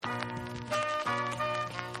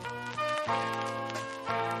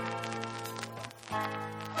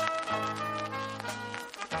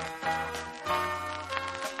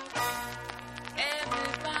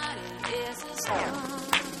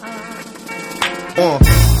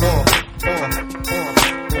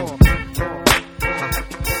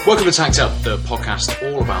Welcome to Tanked Up, the podcast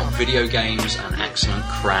all about video games and excellent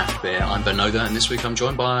craft beer. I'm Ben Nother, and this week I'm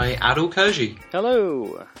joined by Adil Kurji.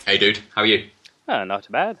 Hello. Hey dude, how are you? Not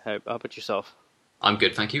too bad. How about yourself? I'm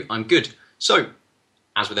good, thank you. I'm good. So,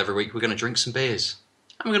 as with every week, we're going to drink some beers.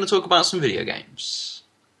 And we're going to talk about some video games.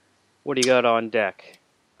 What do you got on deck?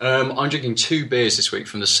 I'm drinking two beers this week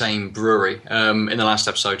from the same brewery. In the last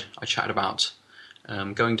episode, I chatted about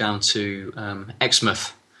going down to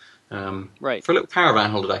Exmouth Right. for a little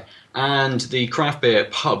caravan holiday. And the craft beer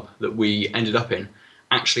pub that we ended up in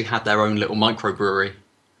actually had their own little microbrewery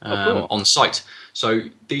cool. on site. So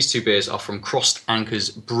these two beers are from Crossed Anchors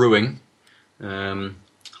Brewing.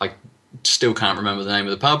 I still can't remember the name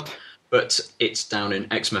of the pub, but it's down in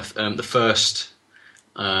Exmouth. The first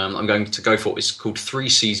I'm going to go for is called Three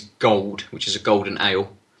Seas Gold, which is a golden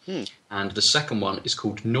ale. And the second one is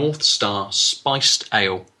called North Star Spiced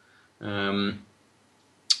Ale.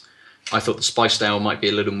 I thought the spiced ale might be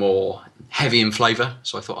a little more heavy in flavour,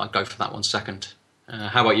 so I thought I'd go for that one second.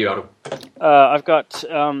 How about you, Adam? I've got,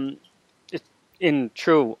 in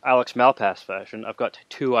true Alex Malpass fashion, I've got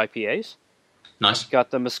two IPAs. Nice. I've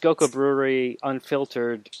got the Muskoka Brewery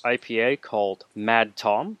Unfiltered IPA called Mad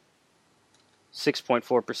Tom.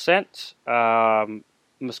 6.4%.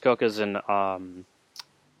 Muskoka's in,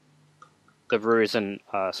 the brewery's in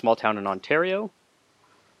a small town in Ontario.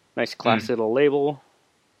 Nice classy little label.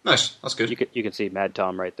 Nice, that's good. You can see Mad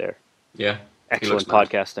Tom right there. Yeah. Excellent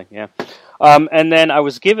podcasting, yeah. And then I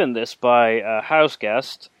was given this by a house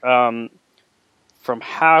guest from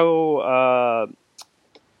How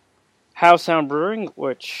Sound Brewing,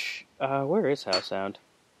 which where is How Sound?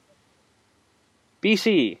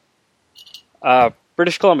 BC,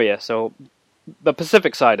 British Columbia, so the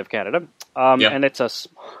Pacific side of Canada. And it's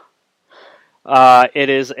it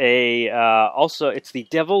is also it's the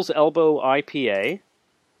Devil's Elbow IPA.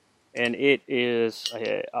 And it is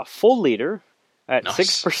a full liter at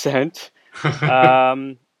 6%.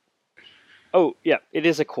 Oh, yeah, it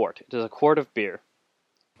is a quart. It is a quart of beer.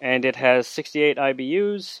 And it has 68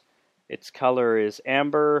 IBUs. Its color is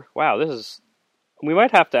amber. Wow, we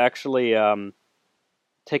might have to actually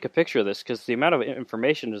take a picture of this, because the amount of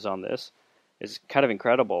information is on this is kind of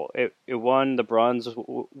incredible. It won the bronze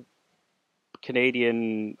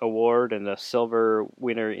Canadian award and the silver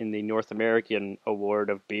winner in the North American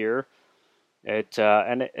award of beer. It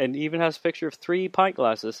even has a picture of 3 pint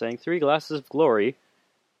glasses saying 3 glasses of glory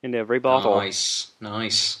in every bottle.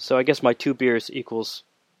 Nice. So I guess my 2 beers equals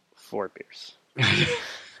 4 beers.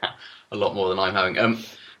 A lot more than I'm having.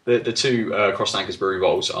 The two Crossed Anchors Brewery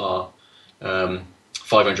bottles are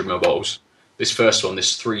 500ml bottles. This first one,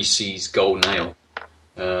 this Three Seas Golden Ale,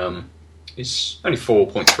 is only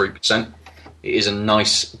 4.3%. It is a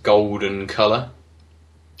nice golden colour.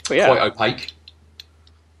 Oh, yeah. Quite opaque.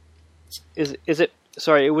 Is it?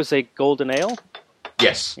 Sorry, it was a golden ale?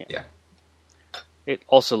 Yes, yeah. It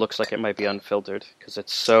also looks like it might be unfiltered, because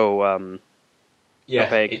it's so opaque.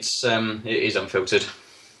 It is unfiltered.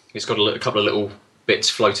 It's got a couple of little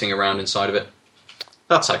bits floating around inside of it.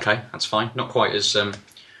 That's okay. That's fine. Not quite as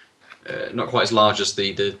large as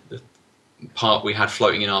the part we had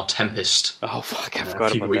floating in our Tempest. Oh fuck! I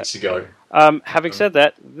forgot a few about weeks ago. Having said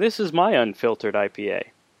that, this is my unfiltered IPA.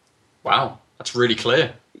 Wow, that's really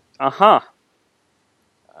clear.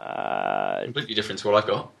 Completely different to what I've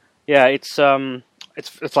got. Yeah, it's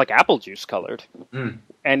like apple juice colored,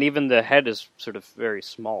 and even the head is sort of very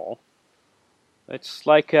small. It's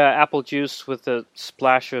like apple juice with a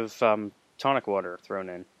splash of tonic water thrown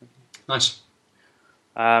in. Nice.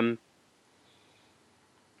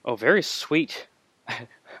 Very sweet.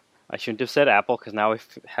 I shouldn't have said apple, because now we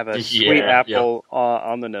have a sweet apple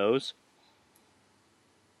on the nose.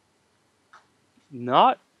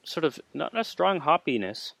 Not a strong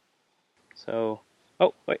hoppiness. So,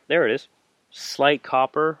 wait, there it is. Slight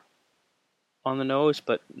copper on the nose,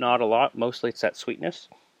 but not a lot. Mostly it's that sweetness.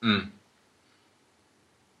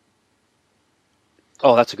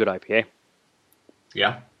 Oh, that's a good IPA.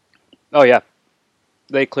 Yeah? Oh, yeah.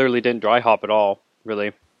 They clearly didn't dry hop at all,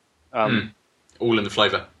 really. All in the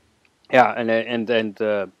flavour. Yeah, and then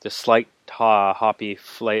the slight hoppy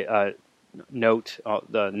note,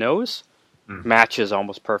 the nose, matches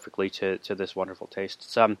almost perfectly to this wonderful taste.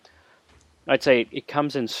 It's, I'd say it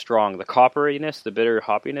comes in strong. The copperiness, the bitter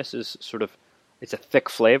hoppiness is sort of, it's a thick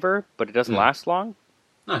flavor, but it doesn't last long.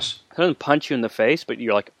 Nice. It doesn't punch you in the face, but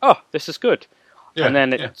you're like, oh, this is good. Yeah, and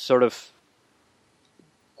then it sort of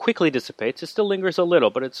quickly dissipates. It still lingers a little,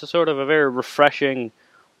 but it's a sort of a very refreshing.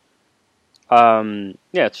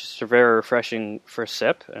 It's just a very refreshing first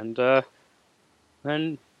sip, and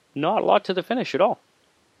not a lot to the finish at all.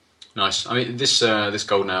 Nice. I mean, this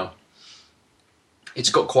Golden Ale, it's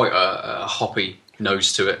got quite a hoppy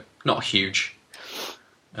nose to it. Not huge,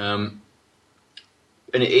 and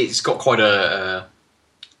it's got quite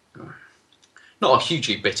not a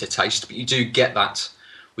hugely bitter taste, but you do get that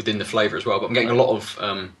within the flavour as well. But I'm getting a lot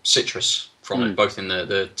of citrus from it, both in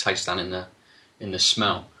the taste and in the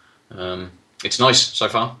smell. It's nice so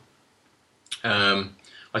far.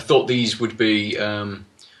 I thought these would be a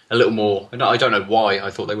little more. I don't know why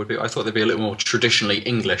I thought they would be. I thought they'd be a little more traditionally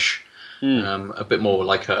English, a bit more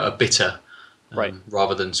like a bitter, right,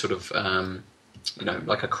 rather than sort of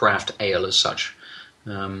like a craft ale as such.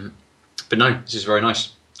 But no, this is very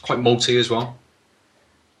nice. Quite malty as well.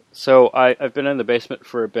 So I've been in the basement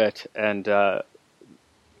for a bit, and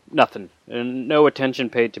nothing, and no attention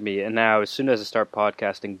paid to me. And now, as soon as I start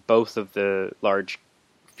podcasting, both of the large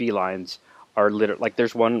felines are literally like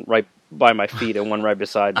there's one right by my feet and one right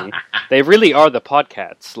beside me. They really are the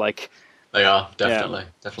podcats. Like they are definitely.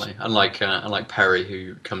 Unlike Perry,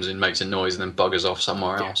 who comes in, makes a noise, and then buggers off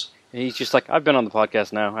somewhere else. And he's just like, I've been on the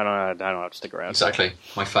podcast now. I don't have to stick around. Exactly.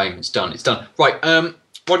 My fame. It's done. Right. Why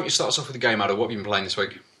don't you start us off with the game, Adam? What have you been playing this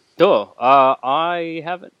week? Cool. I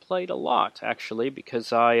haven't played a lot, actually,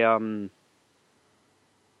 because I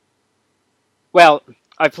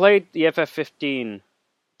played the FF15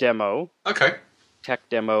 demo. Okay. Tech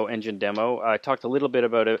demo, engine demo. I talked a little bit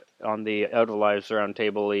about it on the Out of Lives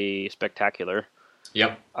Roundtable Spectacular.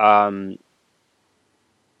 Yep.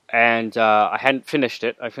 And I hadn't finished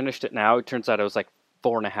it. I finished it now. It turns out I was like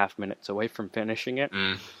 4.5 minutes away from finishing it.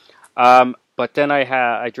 But then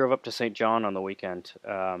I drove up to St. John on the weekend,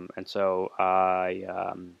 and so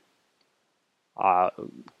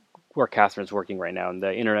where Catherine's working right now, and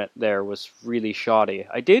the internet there was really shoddy.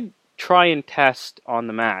 I did try and test on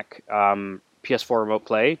the Mac PS4 Remote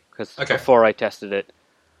Play, because before I tested it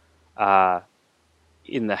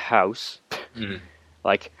in the house,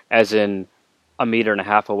 like as in 1.5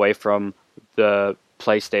 meters away from the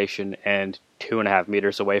PlayStation and 2.5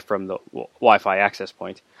 meters away from the Wi-Fi access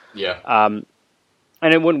point. Yeah.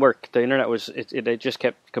 And it wouldn't work. The internet was it just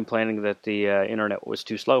kept complaining that the internet was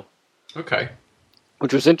too slow. Okay.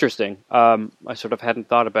 Which was interesting. I sort of hadn't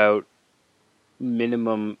thought about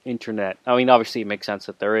minimum internet. I mean, obviously it makes sense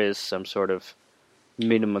that there is some sort of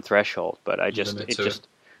minimum threshold, but I'm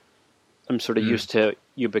sort of used to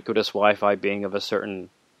ubiquitous Wi-Fi being of a certain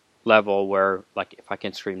level where, like, if I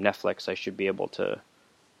can stream Netflix, I should be able to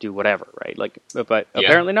do whatever, right? Like, but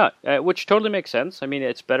apparently not, which totally makes sense. I mean,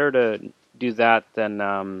 it's better to do that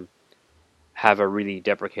than have a really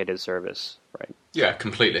deprecated service, right? Yeah,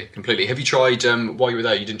 completely. Have you tried, while you were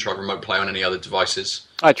there, you didn't try Remote Play on any other devices?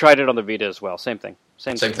 I tried it on the Vita as well. Same thing.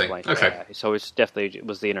 Same thing. Okay. Yeah, so it's definitely, it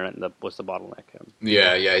was the internet that was the bottleneck.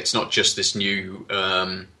 Yeah. It's not just this new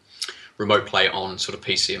Remote Play on sort of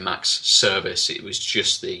PC and Mac's service. It was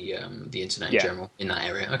just the internet in general in that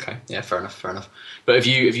area. Okay. Yeah. Fair enough. But have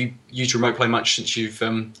you used Remote Play much since you've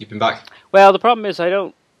been back? Well, the problem is I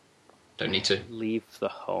don't need to leave the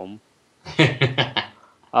home.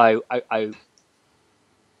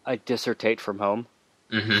 I dissertate from home.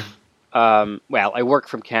 Well, I work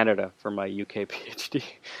from Canada for my UK PhD.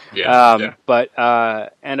 But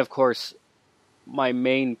and of course, my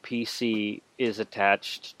main PC is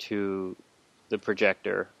attached to the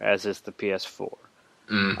projector, as is the PS4.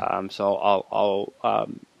 So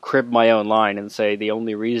I'll crib my own line and say the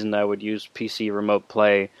only reason I would use PC Remote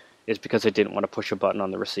Play is because I didn't want to push a button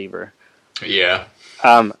on the receiver. Yeah.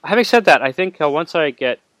 Having said that, I think once I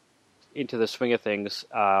get into the swing of things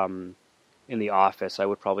in the office, I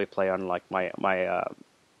would probably play on like my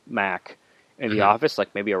Mac in the office,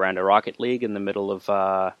 like maybe around a Rocket League in the middle of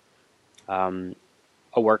a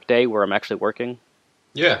work day where I'm actually working.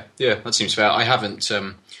 Yeah, that seems fair. I haven't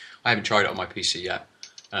tried it on my PC yet.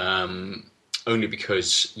 Only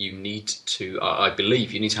because you need to, I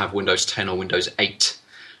believe, you need to have Windows 10 or Windows 8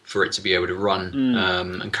 for it to be able to run.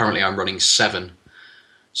 And currently I'm running 7.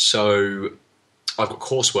 So I've got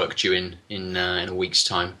coursework due in a week's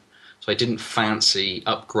time. So I didn't fancy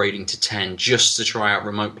upgrading to 10 just to try out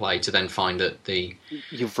Remote Play, to then find that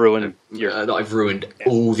you've ruined that I've ruined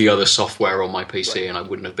all the other software on my PC, and I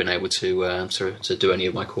wouldn't have been able to do any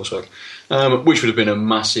of my coursework, which would have been a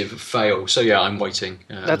massive fail. So yeah, I'm waiting.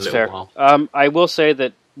 That's a little fair. While. I will say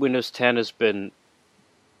that Windows 10 has been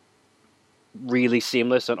really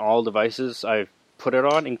seamless on all devices I've put it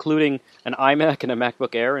on, including an iMac and a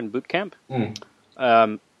MacBook Air in boot camp.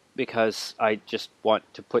 Because I just want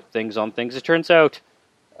to put things on things. It turns out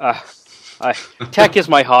Tech is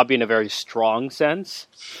my hobby in a very strong sense.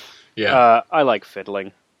 Yeah. I like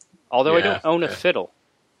fiddling, although I don't own a fiddle.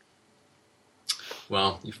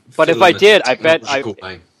 Well, but if I did, I bet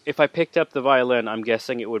if I picked up the violin, I'm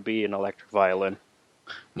guessing it would be an electric violin.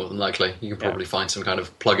 More than likely, you can probably find some kind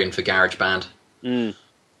of plug-in for GarageBand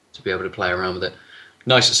to be able to play around with it.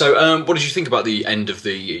 Nice. So, what did you think about the end of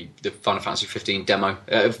the Final Fantasy 15 demo?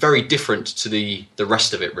 Very different to the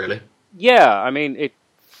rest of it, really. Yeah, I mean, it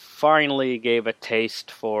finally gave a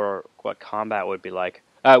taste for what combat would be like.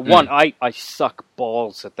 One, I suck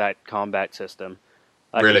balls at that combat system.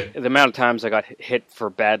 Like, really? The amount of times I got hit for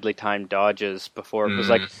badly timed dodges before it was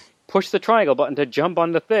like, push the triangle button to jump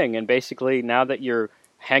on the thing, and basically now that you're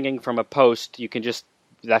hanging from a post, you can just,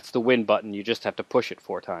 that's the win button, you just have to push it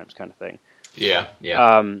 4 times kind of thing. Yeah.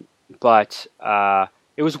 But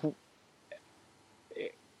it was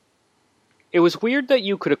weird that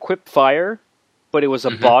you could equip fire, but it was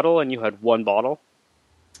a bottle and you had 1 bottle.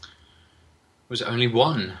 Was it only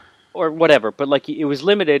 1? Or whatever, but like it was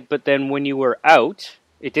limited, but then when you were out,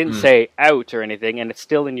 it didn't say out or anything, and it's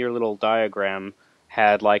still in your little diagram,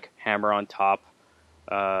 had like hammer on top,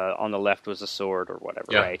 on the left was a sword or whatever,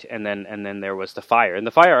 right? And then there was the fire, and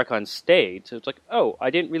the fire icon stayed, so it's like, oh,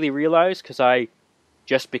 I didn't really realize, because I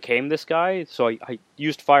just became this guy, so I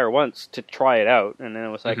used fire once to try it out, and then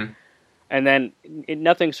it was like, and then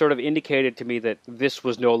nothing sort of indicated to me that this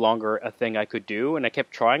was no longer a thing I could do, and I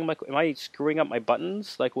kept trying. I'm like, am I screwing up my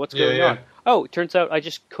buttons? Like, what's going on? Oh, it turns out I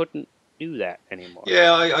just couldn't do that anymore.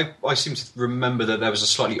 Yeah, I seem to remember that there was a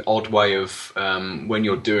slightly odd way of when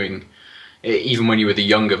you're doing, even when you were the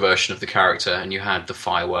younger version of the character and you had the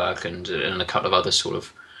firework and a couple of other sort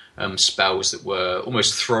of spells that were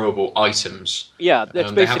almost throwable items. Yeah,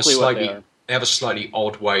 that's basically what they are. They have a slightly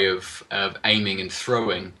odd way of aiming and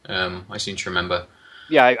throwing. I seem to remember.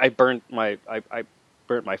 Yeah, I burnt my fire. I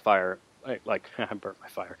burnt my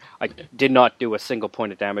fire. I did not do a single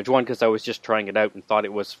point of damage. One, because I was just trying it out and thought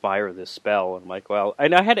it was fire, this spell. And I'm like, well,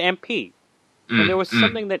 and I had MP, and there was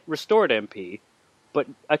something that restored MP, but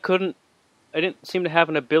I didn't seem to have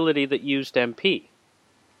an ability that used MP.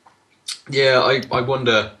 Yeah, I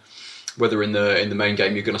wonder whether in the main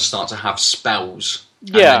game you're going to start to have spells.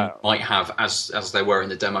 Yeah, and you might have, as they were in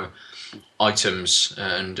the demo, items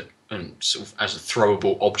and sort of as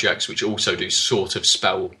throwable objects which also do sort of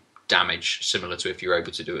spell damage, similar to if you're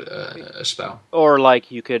able to do a spell. Or like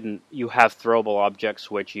you have throwable objects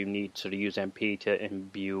which you need to use MP to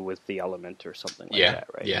imbue with the element or something like that,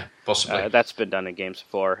 right? Yeah, possibly. That's been done in games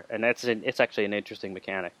before, and it's actually an interesting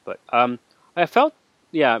mechanic. But I felt,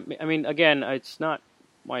 I mean, again, it's not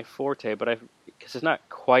my forte, but because it's not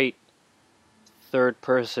quite third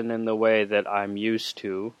person in the way that I'm used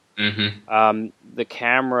to. The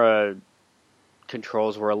camera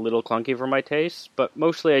controls were a little clunky for my taste, but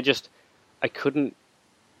mostly I couldn't.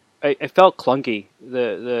 I felt clunky,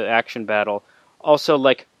 the action battle. Also,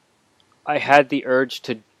 like, I had the urge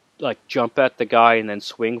to like jump at the guy and then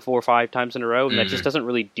swing 4 or 5 times in a row, and that just doesn't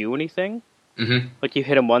really do anything. Like, you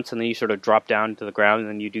hit him once and then you sort of drop down to the ground and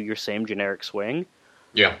then you do your same generic swing.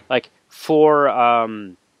 Yeah. Like, for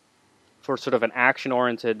sort of an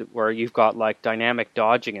action-oriented, where you've got, like, dynamic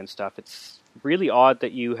dodging and stuff, it's really odd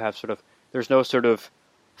that you have there's no sort of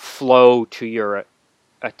flow to your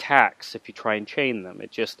attacks if you try and chain them.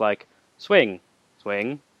 It's just like, swing,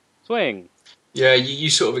 swing, swing. Yeah, you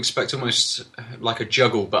sort of expect almost like a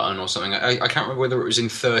juggle button or something. I can't remember whether it was in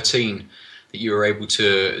 13 that you were able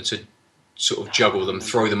to sort of juggle them,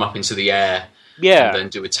 throw them up into the air, and then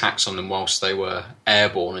do attacks on them whilst they were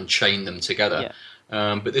airborne and chain them together.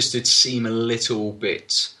 Yeah. But this did seem a little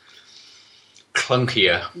bit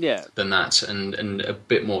clunkier than that, and a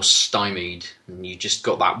bit more stymied. And you just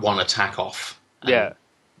got that one attack off. And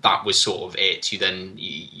that was sort of it.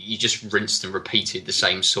 You just rinsed and repeated the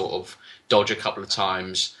same sort of dodge a couple of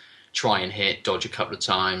times, try and hit, dodge a couple of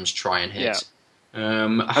times, try and hit. I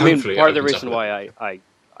mean, part of the reason why I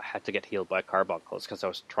had to get healed by carbuncles because I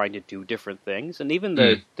was trying to do different things, and even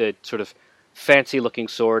the sort of fancy-looking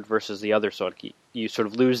sword versus the other sword, you sort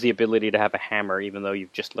of lose the ability to have a hammer, even though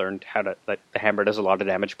you've just learned how to. Like, the hammer does a lot of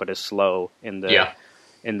damage, but is slow in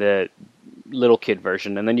the little kid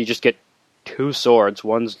version, and then you just get 2 swords.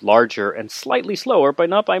 One's larger and slightly slower, but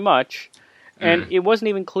not by much. And it wasn't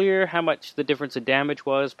even clear how much the difference in damage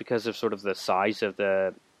was because of sort of the size of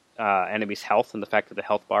the enemy's health and the fact that the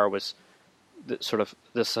health bar was sort of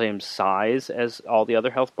the same size as all the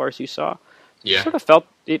other health bars you saw. Yeah. Sort of felt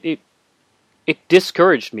it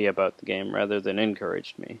discouraged me about the game rather than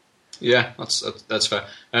encouraged me. Yeah, that's fair.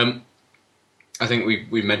 I think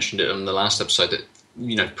we mentioned it on the last episode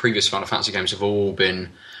that previous Final Fantasy games have all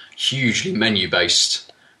been hugely menu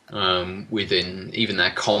based. within even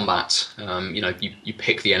their combat. You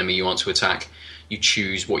pick the enemy you want to attack, you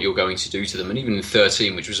choose what you're going to do to them, and even in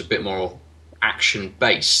 13, which was a bit more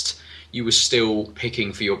action-based, you were still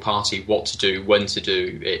picking for your party what to do, when to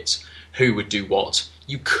do it, who would do what.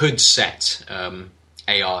 You could set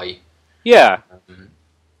AI,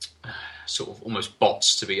 sort of almost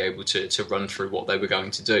bots to be able to run through what they were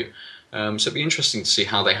going to do. So it'd be interesting to see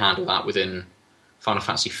how they handle that within Final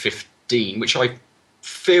Fantasy 15, which I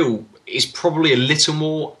feel is probably a little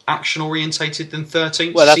more action orientated than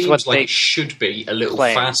 13. Well, that's Seems what like they it should be a little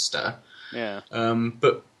claim. faster. Yeah.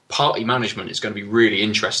 But party management is going to be really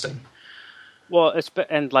interesting. Well,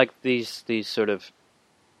 and like these sort of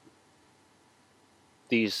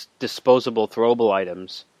these disposable throwable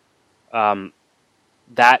items,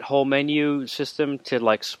 that whole menu system to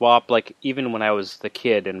like swap, like even when I was the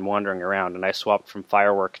kid and wandering around, and I swapped from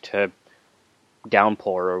firework to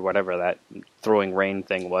downpour or whatever that throwing rain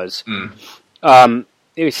thing was.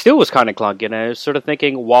 It still was kind of clunky, and I was sort of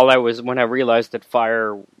thinking when I realized that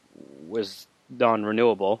fire was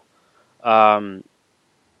non-renewable.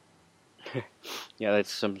 Yeah,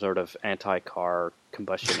 that's some sort of anti-car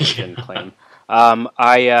combustion engine claim.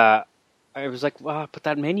 I was like, wow, but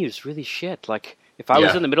that menu is really shit. Like, if I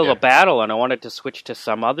was in the middle of a battle and I wanted to switch to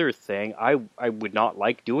some other thing, I would not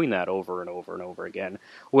like doing that over and over and over again.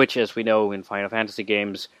 Which, as we know in Final Fantasy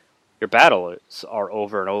games, your battles are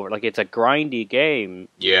over and over. Like, it's a grindy game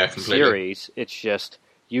series. It's just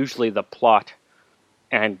usually the plot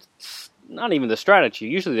and not even the strategy.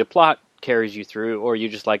 Usually the plot carries you through, or you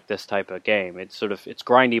just like this type of game. It's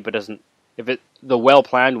grindy, but doesn't. The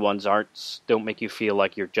well-planned ones don't make you feel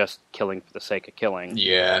like you're just killing for the sake of killing.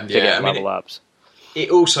 To get level ups. It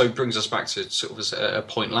also brings us back to sort of a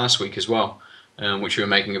point last week as well, which we were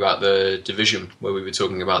making about the Division, where we were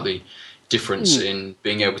talking about the difference in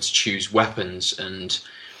being able to choose weapons, and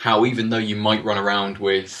how even though you might run around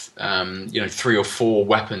with 3 or 4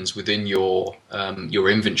 weapons within your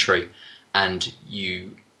inventory, and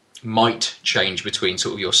you might change between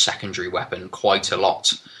sort of your secondary weapon quite a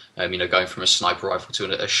lot. Going from a sniper rifle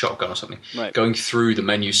to a shotgun or something. Right. Going through the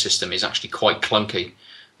menu system is actually quite clunky,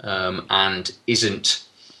 and isn't.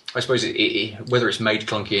 I suppose whether it's made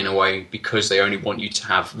clunky in a way because they only want you to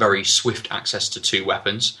have very swift access to 2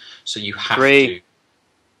 weapons, so you have 3. to.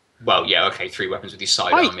 Well, 3 weapons with your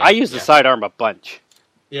sidearm. I use the sidearm a bunch.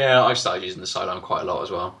 Yeah, I've started using the sidearm quite a lot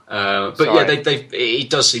as well. It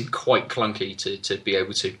does seem quite clunky to be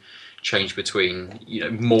able to change between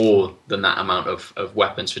more than that amount of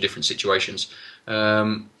weapons for different situations.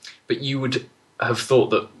 But you would have thought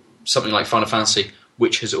that something like Final Fantasy,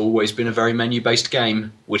 which has always been a very menu-based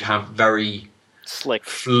game, would have very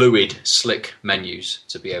fluid, slick menus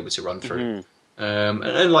to be able to run through.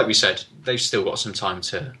 And like we said, they've still got some time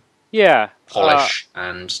to polish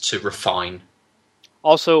and to refine.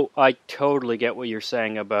 Also, I totally get what you're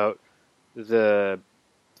saying about the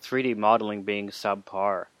 3D modeling being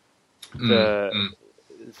subpar.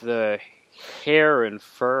 The hair and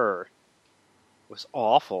fur was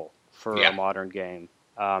awful for a modern game.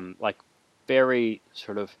 Very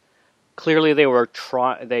sort of clearly they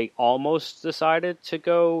almost decided to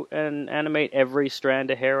go and animate every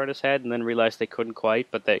strand of hair on his head, and then realized they couldn't quite,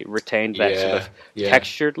 but they retained that sort of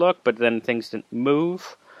textured look. But then things didn't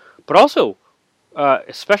move. But also,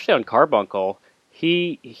 especially on Carbuncle,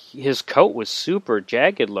 his coat was super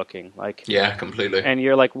jagged looking, completely. And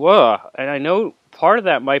you're like, whoa! And I know part of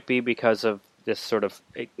that might be because of this sort of.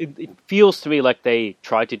 It feels to me like they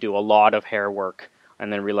tried to do a lot of hair work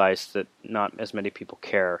and then realized that not as many people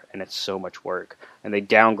care, and it's so much work, and they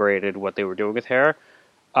downgraded what they were doing with hair.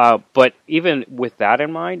 But even with that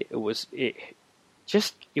in mind, it was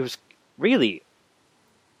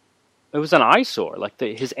an eyesore. Like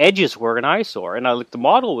his edges were an eyesore, and the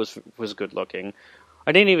model was good looking.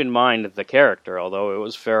 I didn't even mind the character, although it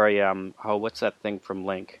was very what's that thing from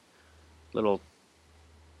Link? Little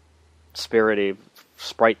spirity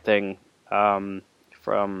sprite thing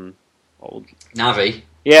from old Navi.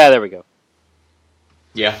 Yeah, there we go.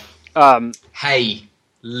 Yeah. Hey,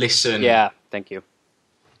 listen. Yeah, thank you.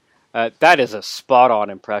 That is a spot on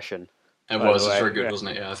impression. It was very good,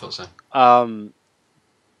 wasn't it? Yeah, I thought so. I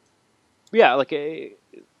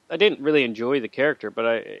didn't really enjoy the character, but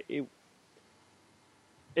I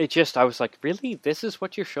was like, really, this is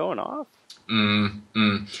what you're showing off? And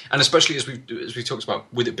especially as we talked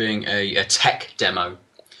about, with it being a tech demo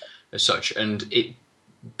as such, and it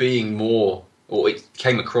being more, or it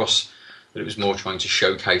came across that it was more trying to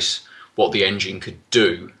showcase what the engine could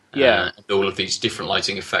do. And all of these different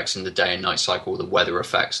lighting effects in the day and night cycle, the weather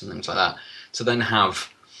effects and things like that. To then have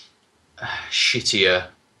shittier,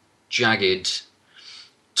 jagged,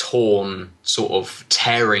 torn, sort of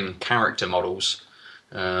tearing character models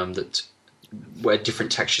that where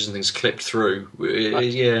different textures and things clipped through.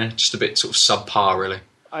 Yeah, just a bit sort of subpar, really.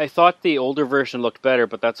 I thought the older version looked better,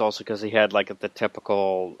 but that's also because he had like the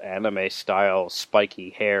typical anime style spiky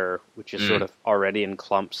hair, which is sort of already in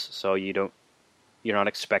clumps, so you're not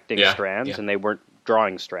expecting strands, and they weren't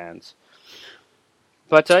drawing strands.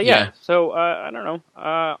 But so I don't know.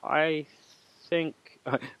 I think,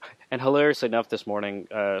 and hilariously enough, this morning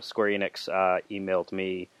Square Enix emailed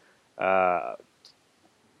me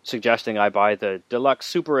suggesting I buy the Deluxe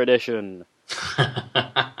Super Edition.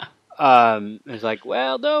 It's like,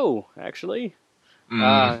 well, no, actually.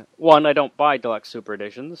 One, I don't buy Deluxe Super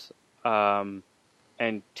Editions. And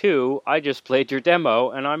two, I just played your demo,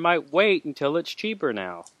 and I might wait until it's cheaper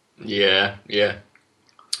now. Yeah,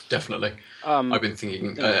 definitely. I've been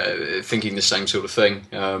thinking the same sort of thing.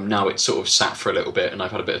 Now it's sort of sat for a little bit, and I've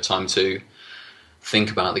had a bit of time to think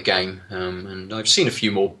about the game. And I've seen a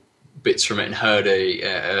few more bits from it and heard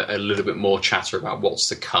a little bit more chatter about what's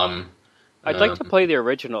to come. I'd like to play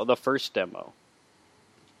the first demo.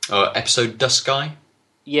 Episode Dusky?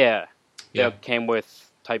 Yeah. That came with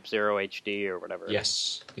Type 0 HD or whatever.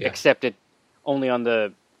 Yes. Yeah. Except it only on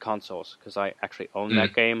the consoles, because I actually own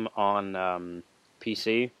that game on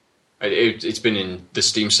PC. It's been in the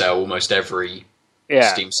Steam sale, almost every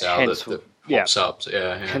Steam sale that pops up.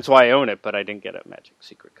 Yeah. Hence why I own it, but I didn't get a Magic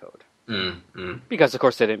Secret code. Because, of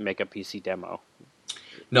course, they didn't make a PC demo.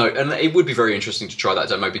 No, and it would be very interesting to try that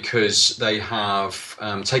demo because they have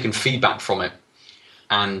taken feedback from it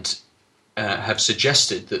and have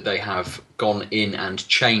suggested that they have gone in and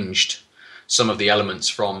changed some of the elements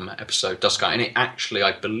from episode Dusky. And it actually,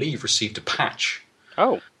 I believe, received a patch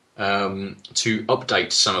to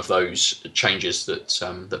update some of those changes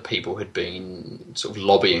that people had been sort of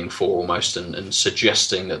lobbying for almost and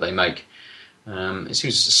suggesting that they make. It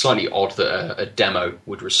seems slightly odd that a demo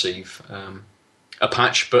would receive a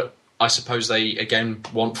patch, but I suppose they, again,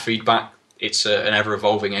 want feedback. It's an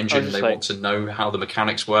ever-evolving engine. They want to know how the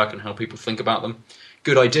mechanics work and how people think about them.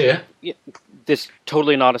 Good idea. Yeah, this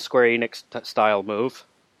totally not a Square Enix style move.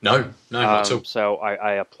 No, not at all. So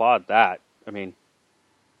I applaud that. I mean,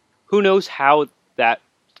 who knows how that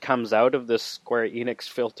comes out of the Square Enix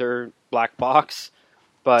filter black box,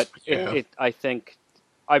 but I think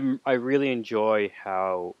I really enjoy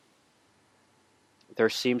how there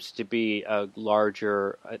seems to be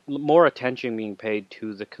more attention being paid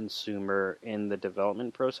to the consumer in the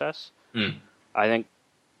development process. I think,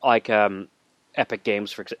 like Epic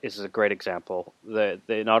Games is a great example.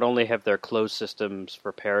 They not only have their closed systems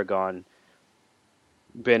for Paragon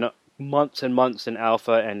been months and months in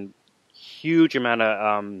alpha and huge amount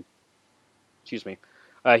of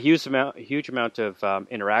huge amount of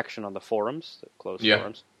interaction on the forums, the closed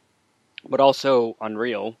forums. But also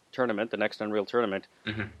Unreal Tournament, the next Unreal Tournament,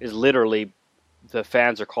 is literally the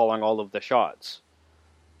fans are calling all of the shots.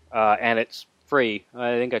 And it's free.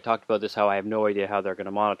 I think I talked about this, how I have no idea how they're going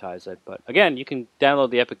to monetize it. But again, you can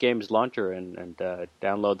download the Epic Games launcher and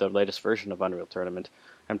download the latest version of Unreal Tournament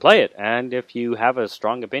and play it. And if you have a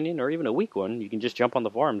strong opinion or even a weak one, you can just jump on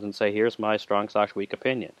the forums and say, here's my strong/weak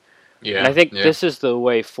opinion. Yeah, and I think this is the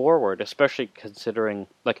way forward, especially considering,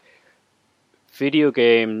 like, video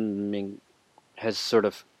gaming has sort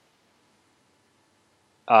of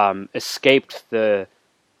escaped the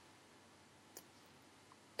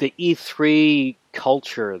E3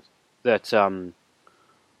 culture that's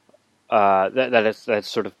that's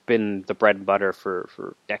sort of been the bread and butter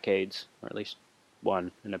for decades, or at least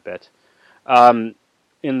one and a bit. In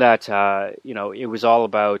that it was all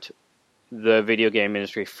about the video game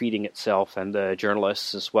industry feeding itself and the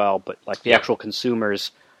journalists as well, but like the actual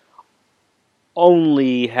consumers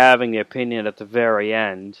only having the opinion at the very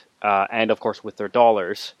end, and of course with their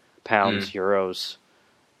dollars, pounds, euros,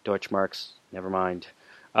 Deutschmarks, never mind.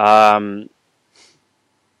 But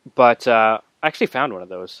I actually found one of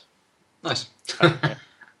those. Nice.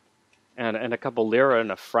 and a couple lira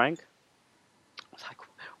and a franc. I was like,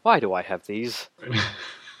 why do I have these?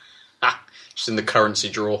 Just in the currency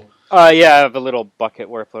drawer. I have a little bucket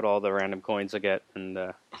where I put all the random coins I get, and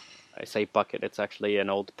I say bucket, it's actually an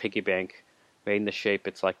old piggy bank made in the shape.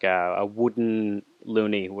 It's like a wooden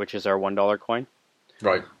loonie, which is our $1 coin.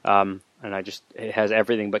 Right. And it has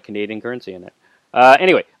everything but Canadian currency in it.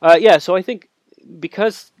 Anyway, so I think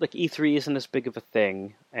because like E3 isn't as big of a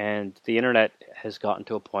thing, and the internet has gotten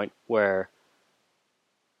to a point where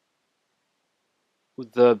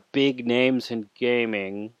the big names in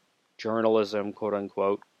gaming, journalism, quote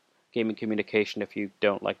unquote, gaming communication, if you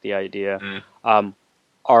don't like the idea,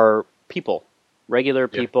 are people, regular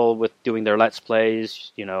people with doing their Let's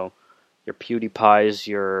Plays, PewDiePies,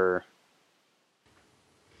 your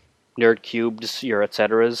NerdCubes, your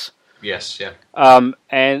etceteras. Yes, yeah.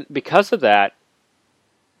 And because of that,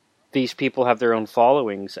 these people have their own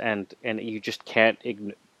followings, and you just can't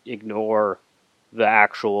ignore the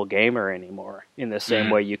actual gamer anymore in the same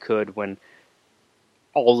way you could when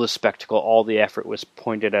all the spectacle, all the effort was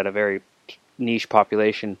pointed at a very niche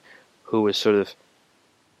population who was sort of,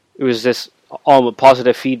 it was this almost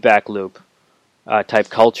positive feedback loop type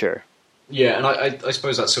culture. Yeah, and I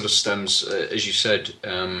suppose that sort of stems, as you said,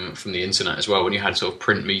 from the internet as well. When you had sort of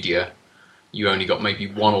print media, you only got maybe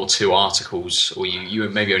one or two articles, or you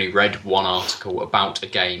maybe only read one article about a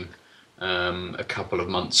game a couple of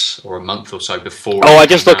months or a month or so before. Oh, I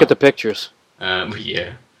just look at the pictures.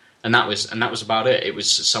 Yeah, and that was about it. It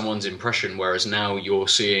was someone's impression. Whereas now you're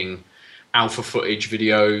seeing alpha footage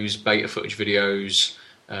videos, beta footage videos,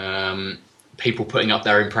 people putting up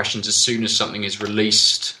their impressions as soon as something is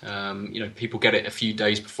released. People get it a few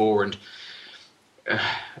days before, and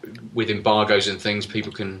with embargoes and things,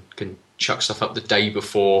 people can chuck stuff up the day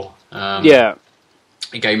before. A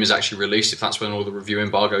game is actually released, if that's when all the review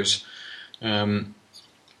embargoes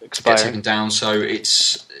get taken down. So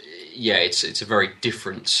it's a very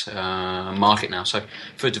different market now. So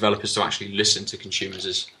for developers to actually listen to consumers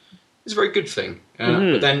is a very good thing.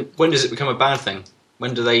 But then when does it become a bad thing?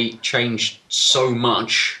 When do they change so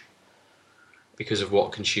much because of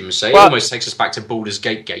what consumers say? Well, it almost takes us back to Baldur's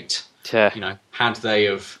Gate. Had they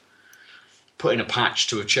have put in a patch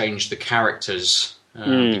to have changed the characters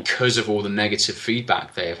because of all the negative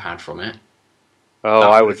feedback they have had from it. Oh,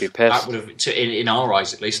 I would be pissed. That would have, in our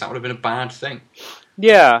eyes at least, that would have been a bad thing.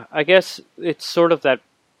 Yeah, I guess it's sort of that.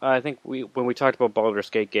 I think when we talked about Baldur's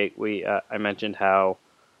Gate, I mentioned how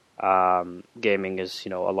gaming is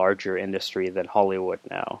a larger industry than Hollywood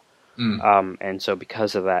now, and so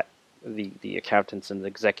because of that, the accountants and the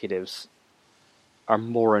executives are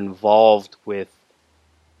more involved with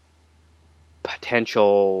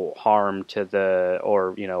potential harm to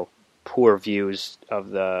poor views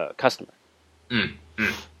of the customer.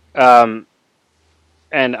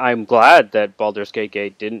 And I'm glad that Baldur's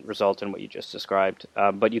Gate didn't result in what you just described,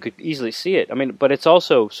 but you could easily see it. I mean, but it's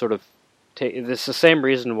also sort of it's the same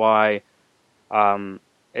reason why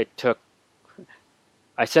it took.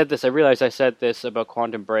 I realized I said this about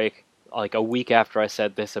Quantum Break like a week after I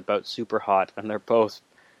said this about Superhot, and they're both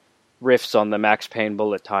riffs on the Max Payne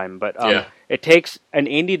bullet time. But it takes an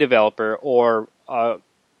indie developer or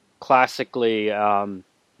classically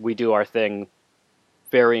we do our thing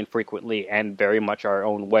very infrequently and very much our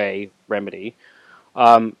own way, Remedy,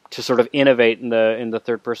 to sort of innovate in the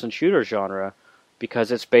third-person shooter genre,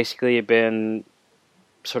 because it's basically been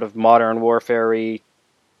sort of modern warfare-y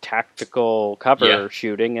tactical cover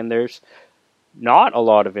shooting, and there's not a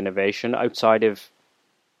lot of innovation outside of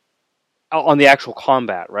on the actual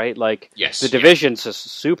combat, right? Like, The Division's a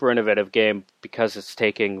super innovative game because it's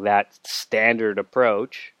taking that standard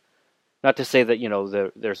approach. Not to say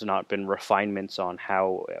that, there's not been refinements on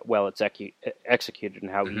how well it's executed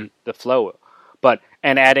and how the flow,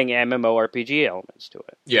 and adding MMORPG elements to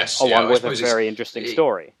it. Yes. Along with a very interesting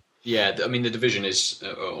story. Yeah, I mean, The Division is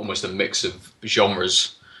almost a mix of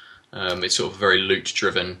genres. It's sort of very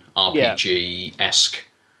loot-driven, RPG-esque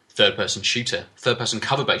third-person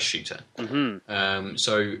cover-based shooter.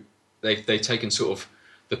 So they've taken sort of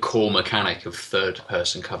the core mechanic of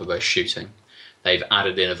third-person cover-based shooting. They've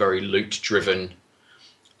added in a very loot-driven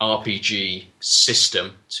RPG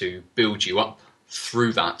system to build you up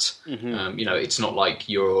through that. It's not like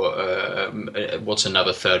you're what's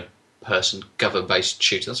another third-person cover-based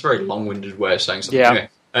shooter. That's a very long-winded way of saying something.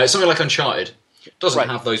 Yeah. Something like Uncharted doesn't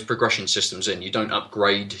have those progression systems in. You don't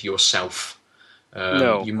upgrade yourself.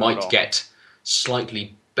 You might get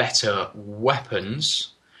slightly better weapons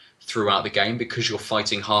throughout the game because you're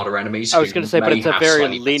fighting harder enemies. I was going to say, but it's a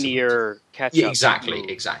very linear catch-up. Yeah,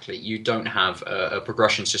 exactly. You don't have a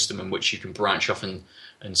progression system in which you can branch off and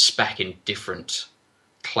spec in different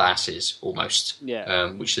classes, almost,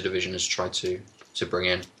 which the Division has tried to bring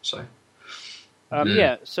in. So,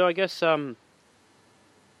 so I guess,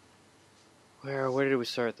 where did we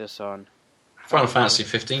start this on? Final Fantasy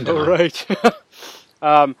 15. Oh, right.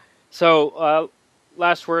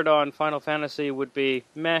 Last word on Final Fantasy would be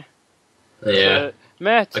meh. Yeah.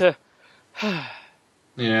 Meh to...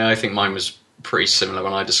 Yeah, I think mine was pretty similar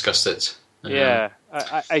when I discussed it. I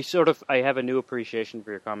have a new appreciation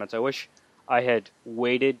for your comments. I wish I had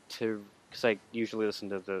waited because I usually listen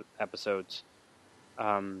to the episodes,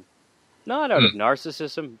 not out of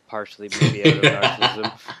narcissism, partially maybe out of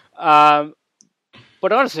narcissism.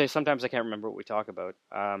 But honestly, sometimes I can't remember what we talk about.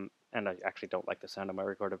 and I actually don't like the sound of my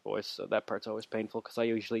recorded voice, so that part's always painful because I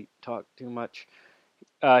usually talk too much.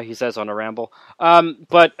 He says on a ramble.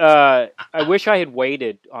 But I wish I had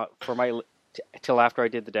waited for till after I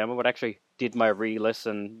did the demo, but actually did my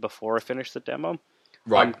re-listen before I finished the demo.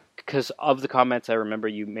 Right. Because of the comments I remember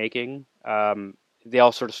you making, they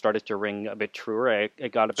all sort of started to ring a bit truer. I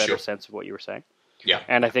got a better sense of what you were saying. Yeah.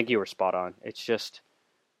 And I think you were spot on. It's just...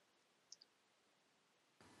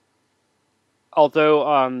 Although,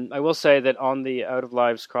 I will say that on the Out of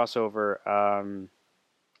Lives crossover, I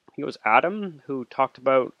think it was Adam who talked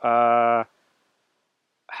about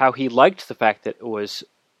how he liked the fact that it was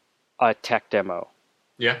a tech demo.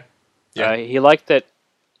 Yeah. He liked that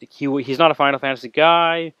he's not a Final Fantasy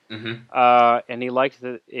guy, and he liked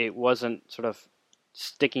that it wasn't sort of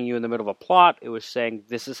sticking you in the middle of a plot. It was saying,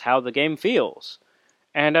 this is how the game feels.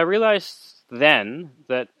 And I realized then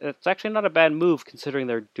that it's actually not a bad move considering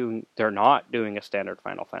they're not doing a standard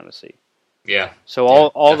Final Fantasy. Yeah. So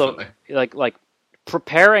all the like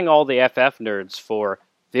preparing all the FF nerds for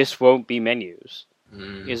this won't be menus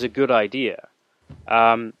is a good idea.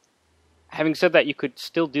 Having said that, you could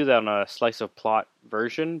still do that on a slice of plot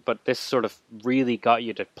version, but this sort of really got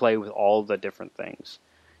you to play with all the different things,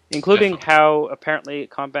 including how apparently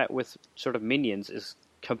combat with sort of minions is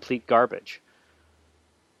complete garbage.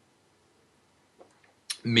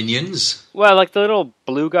 Minions? Well, like the little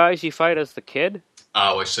blue guys you fight as the kid.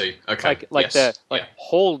 Oh, I see. Okay.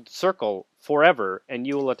 Hold circle forever and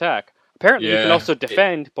you will attack. Apparently you can also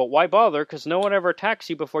defend, but why bother? Because no one ever attacks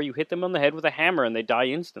you before you hit them on the head with a hammer and they die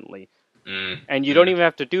instantly. And you don't even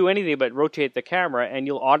have to do anything but rotate the camera and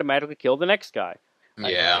you'll automatically kill the next guy.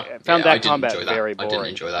 I found that combat very boring. I didn't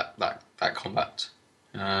enjoy that combat.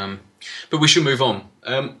 But we should move on.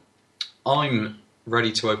 I'm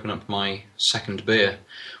ready to open up my second beer,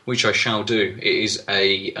 which I shall do. It is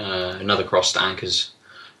another Crossed Anchors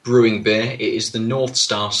brewing beer. It is the North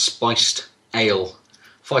Star Spiced Ale,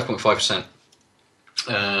 5.5%.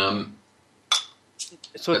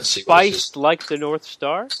 So it's spiced like the North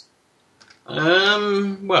Star?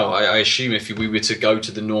 Well, I assume if we were to go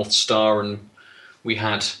to the North Star and we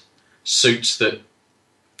had suits that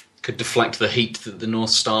could deflect the heat that the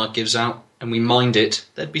North Star gives out, and we mined it,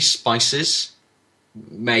 there'd be spices.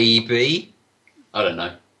 Maybe. I don't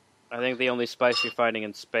know. I think the only spice you're finding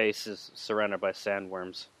in space is surrounded by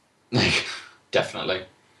sandworms. Definitely.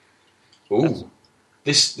 Ooh.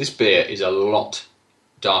 This beer is a lot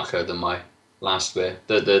darker than my last beer.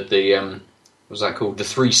 The what's that called? The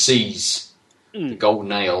 3 C's. The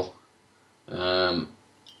Golden Ale.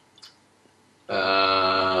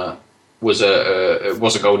 Was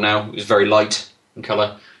a golden ale. It was very light in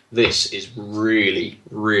colour. This is really,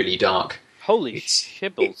 really dark. Holy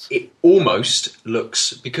shibbles. It almost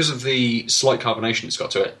looks, because of the slight carbonation it's got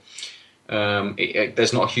to it,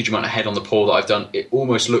 there's not a huge amount of head on the pour that I've done. It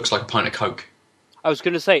almost looks like a pint of Coke. I was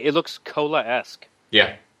going to say, it looks cola-esque.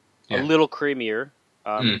 Yeah. A little creamier,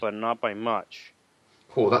 but not by much.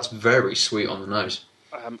 Oh, that's very sweet on the nose.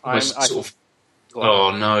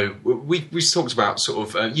 Oh, no. We talked about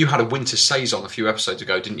sort of... you had a winter saison a few episodes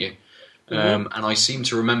ago, didn't you? And I seem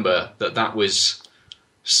to remember that was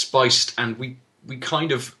spiced, and we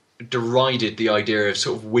kind of derided the idea of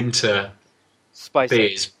sort of winter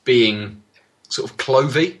beers being sort of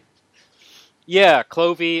clovey. Yeah,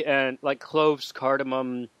 clovey and like cloves,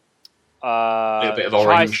 cardamom, a little bit of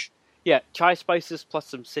orange. Chai spices plus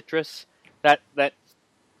some citrus. That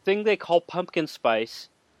thing they call pumpkin spice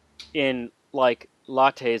in like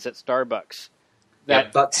lattes at Starbucks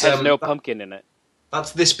that has no pumpkin in it.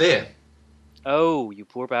 That's this beer. Oh, you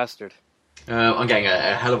poor bastard. I'm getting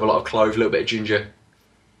a hell of a lot of clove, a little bit of ginger.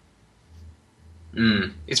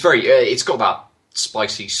 It's very. It's got that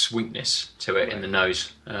spicy sweetness to it in the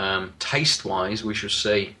nose. Taste-wise, we shall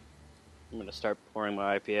see. I'm going to start pouring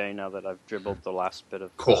my IPA now that I've dribbled the last bit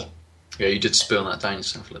of... Cool. Yeah, you did spill that down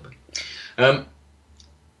yourself a little bit.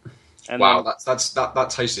 Wow, that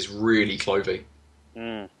taste is really clovey.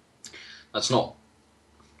 That's not...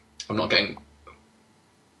 I'm not getting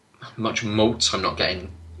much malt. I'm not getting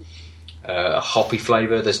a hoppy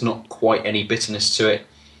flavour. There's not quite any bitterness to it.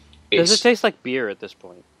 Does it taste like beer at this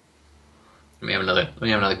point? Let me have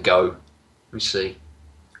another go. Let me see.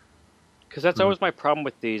 Because that's always my problem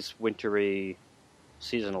with these wintry,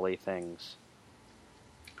 seasonally things.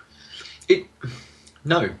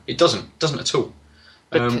 No, it doesn't. It doesn't at all.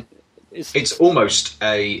 It's almost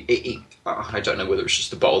a... I don't know whether it's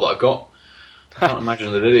just the bottle that I've got. I can't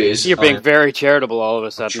imagine that it is. You're being very charitable all of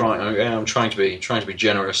a sudden. I'm trying to be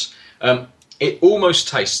generous. It almost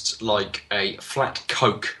tastes like a flat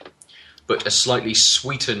Coke, but a slightly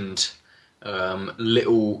sweetened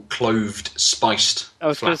little cloved, spiced. I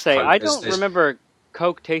was going to say, I don't remember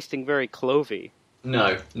Coke tasting very clovey.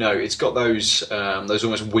 No, it's got those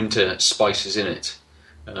almost winter spices in it,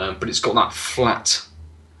 but it's got that flat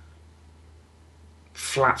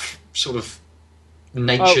sort of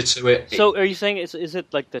nature to it. So, are you saying is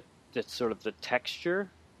it like the sort of the texture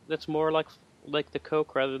that's more like the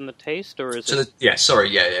Coke rather than the taste, or is it?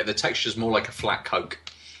 The texture's more like a flat Coke,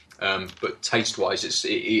 but taste-wise, it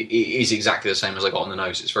is exactly the same as I got on the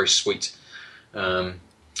nose. It's very sweet, but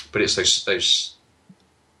it's those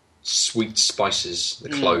sweet spices, the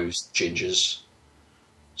cloves, gingers,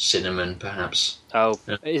 cinnamon, perhaps.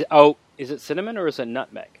 Is it cinnamon or is it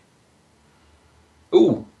nutmeg?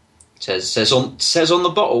 Ooh, it says on the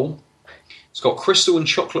bottle, it's got crystal and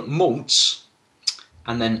chocolate malts,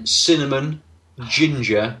 and then cinnamon,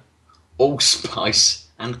 ginger, allspice,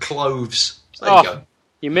 and cloves. So there you go.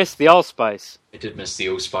 You missed the allspice. I did miss the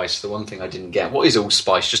allspice. The one thing I didn't get. What is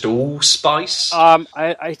allspice? Just allspice?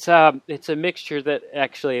 It's a mixture that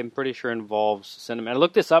actually I'm pretty sure involves cinnamon. I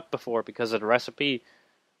looked this up before because the recipe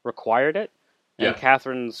required it. And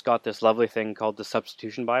Catherine's got this lovely thing called the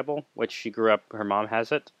Substitution Bible, which she grew up. Her mom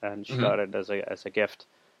has it, and she got it as a gift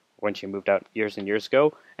when she moved out years and years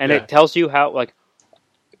ago. And it tells you how, like,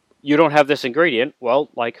 you don't have this ingredient. Well,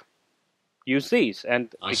 like, use these.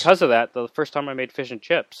 And because of that, the first time I made fish and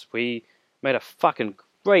chips, we made a fucking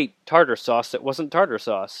great tartar sauce that wasn't tartar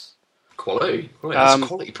sauce. Quality. That's a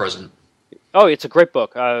quality present. Oh, it's a great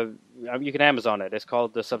book. You can Amazon it. It's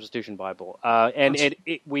called The Substitution Bible. And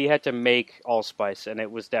we had to make allspice, and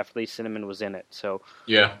it was definitely cinnamon was in it. So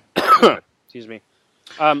yeah. Excuse me.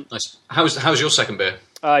 Nice. How's your second beer?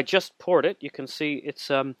 I just poured it. You can see it's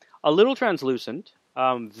a little translucent,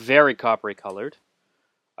 very coppery colored.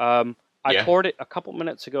 I poured it a couple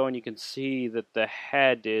minutes ago, and you can see that the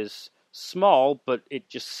head is small, but it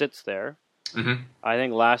just sits there. Mm-hmm. I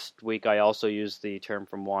think last week I also used the term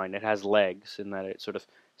from wine. It has legs in that it sort of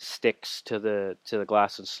sticks to the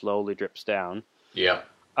glass and slowly drips down. Yeah.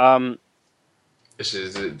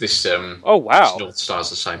 This oh wow! North Star's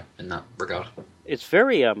the same in that regard. It's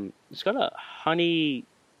very It's got a honey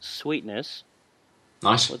sweetness.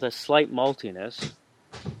 Nice. With a slight maltiness.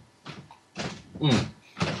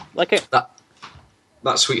 Like it.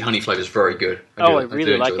 That sweet honey flavour is very good. I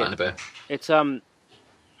really like that in a beer. It's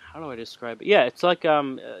how do I describe it? Yeah, it's like a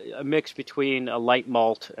mix between a light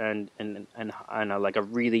malt and like a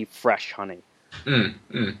really fresh honey.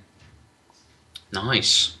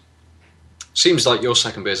 Nice. Seems like your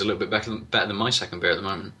second beer is a little bit better than my second beer at the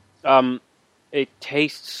moment. It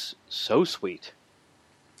tastes so sweet.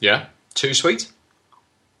 Yeah? Too sweet?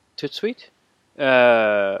 Too sweet?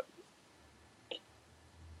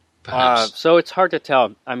 Perhaps. So it's hard to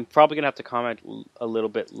tell. I'm probably going to have to comment a little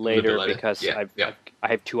bit later because I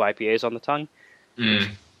have two IPAs on the tongue.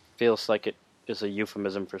 Feels like it is a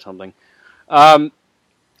euphemism for something. But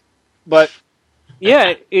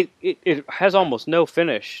yeah, it has almost no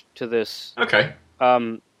finish to this. Okay.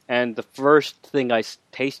 And the first thing I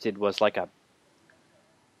tasted was like a...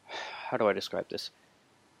 How do I describe this?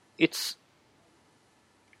 It's...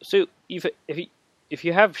 So if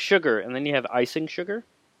you have sugar and then you have icing sugar...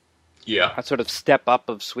 Yeah. A sort of step up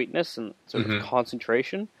of sweetness and sort of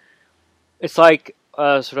concentration. It's like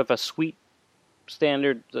sort of a sweet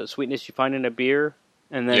standard sweetness you find in a beer,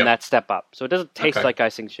 and then that step up. So it doesn't taste like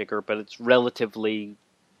icing sugar, but it's relatively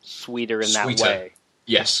sweeter in that way.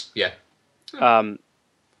 Yes, yeah.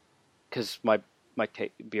 Because my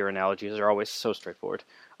beer analogies are always so straightforward.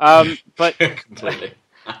 But completely.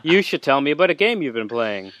 You should tell me about a game you've been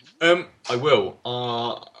playing. I will.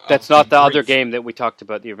 That's not the other game that we talked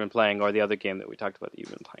about that you've been playing, or the other game that we talked about that you've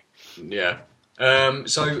been playing. Yeah.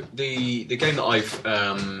 So the game that I've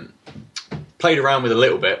played around with a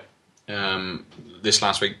little bit this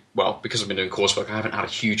last week, well, because I've been doing coursework, I haven't had a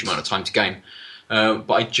huge amount of time to game.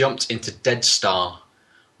 But I jumped into Dead Star,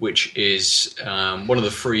 which is one of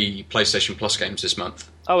the free PlayStation Plus games this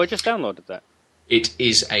month. Oh, I just downloaded that. It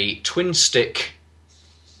is a twin-stick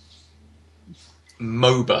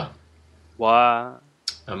MOBA. What?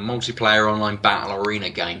 A multiplayer online battle arena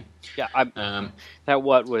game. Yeah, that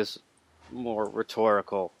was more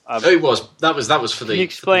rhetorical. It was. That was for the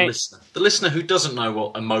listener. The listener who doesn't know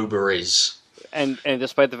what a MOBA is. And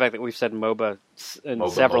despite the fact that we've said MOBA in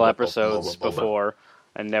several episodes before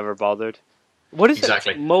and never bothered. What is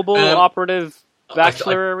exactly? It? Mobile Operative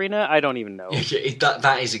Bachelor Arena? I don't even know.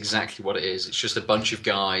 That is exactly what it is. It's just a bunch of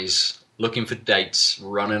guys looking for dates,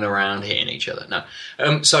 running around hitting each other. No.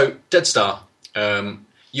 So, Dead Star,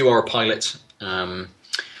 you are a pilot,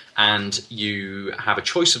 and you have a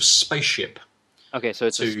choice of spaceship. Okay, so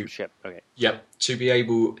it's a ship. Okay. Yep, to be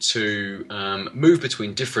able to move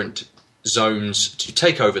between different zones, to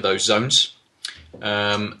take over those zones,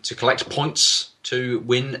 to collect points to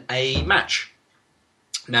win a match.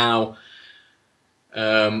 Now,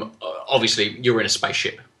 obviously, you're in a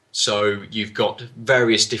spaceship, so you've got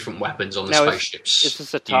various different weapons on the spaceships. Is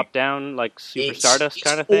this a top-down, like Super Stardust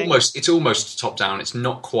kind of thing? It's almost top-down. It's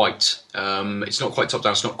not quite. It's not quite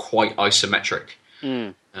top-down. It's not quite isometric.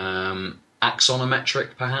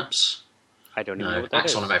 Axonometric, perhaps. I don't even know what that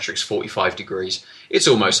is. Axonometric's 45 degrees. It's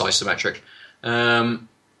almost isometric,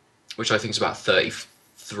 which I think is about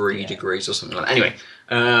 33 degrees or something like that. Anyway,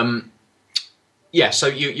 so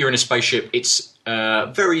you're in a spaceship. It's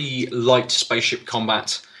very light spaceship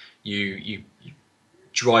combat. You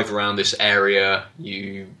drive around this area.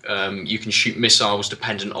 You can shoot missiles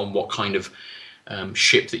dependent on what kind of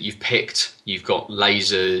ship that you've picked. You've got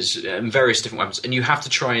lasers and various different weapons, and you have to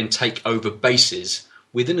try and take over bases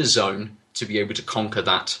within a zone to be able to conquer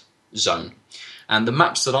that zone. And the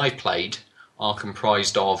maps that I've played are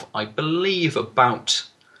comprised of, I believe, about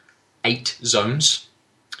 8 zones.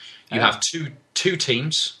 You have two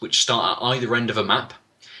teams which start at either end of a map,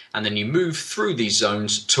 and then you move through these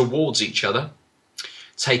zones towards each other,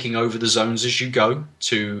 taking over the zones as you go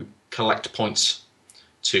to collect points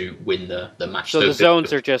to win the match. So the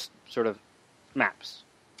zones are just sort of maps?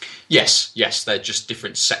 Yes, they're just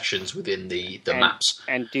different sections within the maps.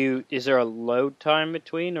 And is there a load time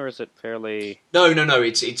between, or is it fairly... No,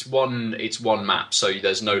 it's one map, so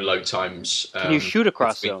there's no load times. Can you shoot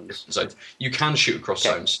across zones? You can shoot across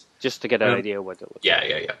zones. Just to get an idea of what it looks like.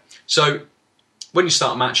 Yeah. So when you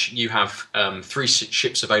start a match, you have 3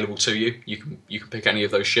 ships available to you. You can pick any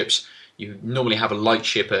of those ships. You normally have a light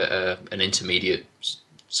ship, an intermediate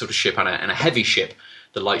sort of ship, and a heavy ship.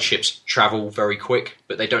 The light ships travel very quick,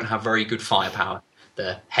 but they don't have very good firepower.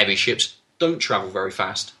 The heavy ships don't travel very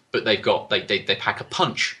fast, but they pack a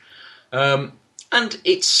punch, and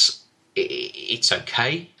it's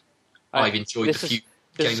okay. I've enjoyed the few games.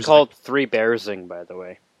 This is called Three Bearsing, by the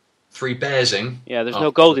way. Three Bearsing. Yeah, there's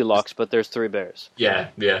no Goldilocks, but there's 3 bears. Yeah.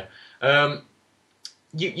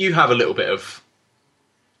 You have a little bit of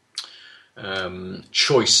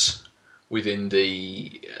choice within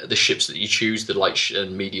the ships that you choose, the light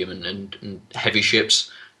and medium and heavy ships.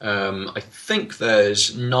 I think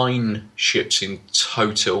there's 9 ships in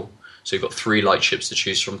total. So you've got 3 light ships to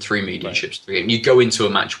choose from, 3 medium ships. And you go into a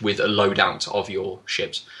match with a loadout of your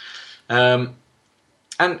ships. And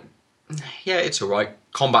yeah, it's all right.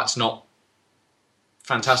 Combat's not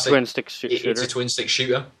fantastic. Twin-stick shooter. It's a twin-stick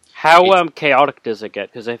shooter. How chaotic does it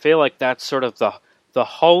get? Because I feel like that's sort of the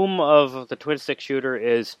home of the twin-stick shooter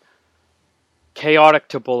is chaotic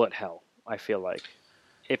to bullet hell, I feel like.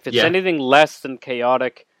 If it's anything less than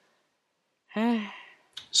chaotic...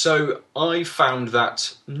 So I found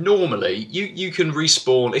that normally you can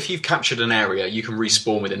respawn. If you've captured an area, you can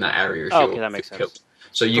respawn within that area if you're that makes sense. killed.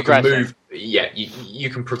 So you can move... Yeah, you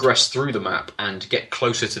can progress through the map and get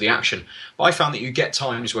closer to the action. But I found that you get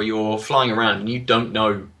times where you're flying around and you don't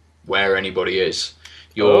know where anybody is.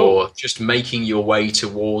 You're just making your way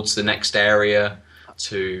towards the next area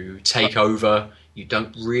to take over. You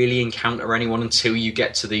don't really encounter anyone until you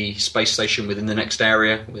get to the space station within the next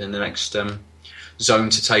area, within the next zone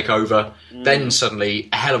to take over. Then suddenly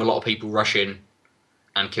a hell of a lot of people rush in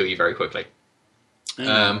and kill you very quickly.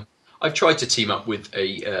 I've tried to team up with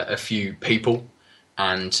a few people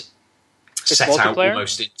and set out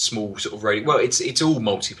almost in small sort of radio. Well, it's all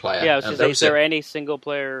multiplayer. Yeah, is there any single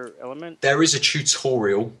player element? There is a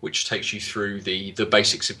tutorial which takes you through the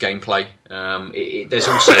basics of gameplay. There's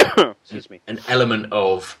also an element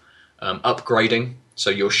of upgrading. So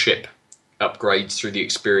your ship upgrades through the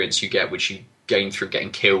experience you get, which you gain through getting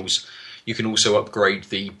kills. You can also upgrade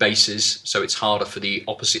the bases, so it's harder for the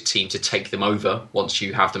opposite team to take them over once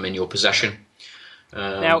you have them in your possession.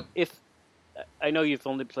 Now, I know you've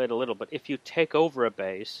only played a little, but if you take over a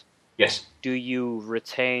base, yes, do you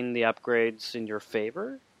retain the upgrades in your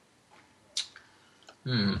favor?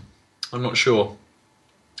 I'm not sure.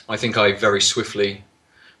 I think I very swiftly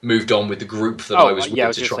moved on with the group that I was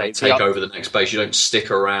with to try and take over the next base. You don't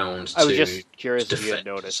stick around. I was just curious if you had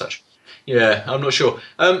noticed. Such. Yeah, I'm not sure.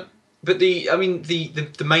 But the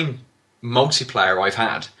main multiplayer I've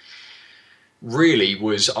had really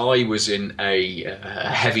was I was in a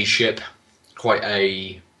heavy ship, quite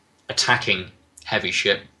a attacking heavy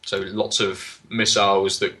ship, so lots of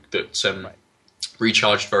missiles that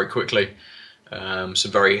recharged very quickly,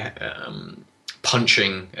 some very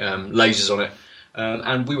punching lasers on it,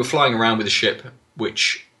 and we were flying around with a ship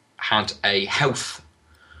which had a health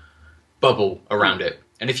bubble around it.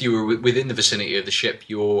 And if you were within the vicinity of the ship,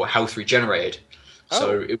 your health regenerated.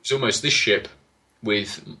 So it was almost this ship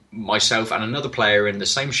with myself and another player in the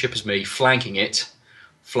same ship as me, flanking it,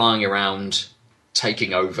 flying around,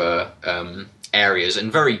 taking over areas,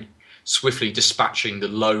 and very swiftly dispatching the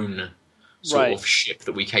lone sort of ship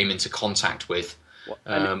that we came into contact with.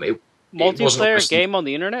 Multiplayer game on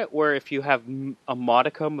the internet where if you have a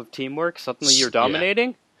modicum of teamwork, suddenly you're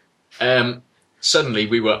dominating? Suddenly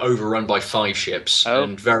we were overrun by 5 ships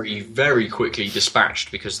and very, very quickly dispatched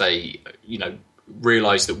because they,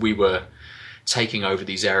 realised that we were taking over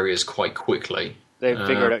these areas quite quickly. They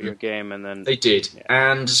figured out your game and then... They did. Yeah.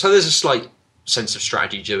 And so there's a slight sense of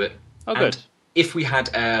strategy to it. Oh, good. And if we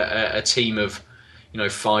had a team of,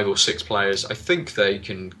 5 or 6 players, I think they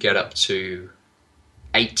can get up to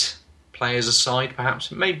 8 players a side,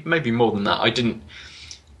 perhaps. Maybe more than that.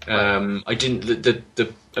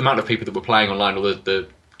 The amount of people that were playing online, or the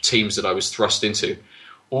teams that I was thrust into,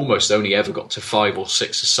 almost only ever got to 5 or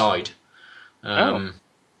 6 a side.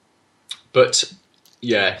 But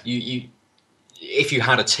yeah, you if you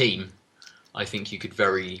had a team, I think you could be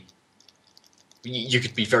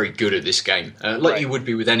very good at this game, you would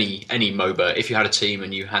be with any MOBA. If you had a team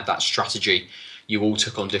and you had that strategy, you all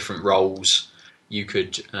took on different roles. You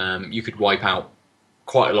could wipe out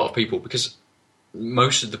quite a lot of people, because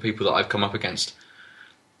most of the people that I've come up against,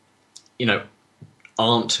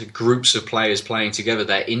 aren't groups of players playing together.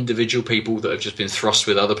 They're individual people that have just been thrust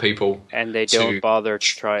with other people, and they don't bother to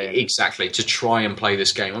try and play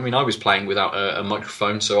this game. I mean, I was playing without a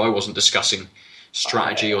microphone, so I wasn't discussing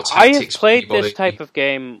strategy or tactics. I have played this type of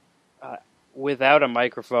game without a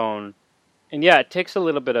microphone, and yeah, it takes a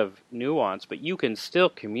little bit of nuance, but you can still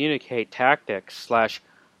communicate tactics /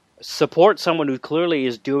 support someone who clearly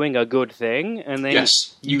is doing a good thing, and then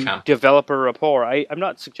you can develop a rapport. I'm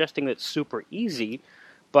not suggesting that's super easy,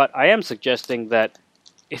 but I am suggesting that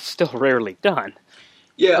it's still rarely done.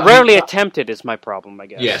 Yeah, rarely attempted is my problem, I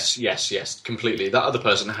guess. Yes, completely. That other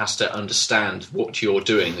person has to understand what you're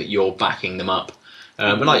doing, that you're backing them up.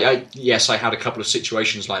 And I had a couple of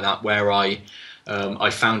situations like that where I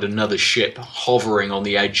found another ship hovering on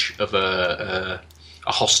the edge of a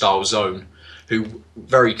hostile zone, who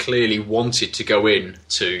very clearly wanted to go in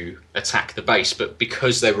to attack the base, but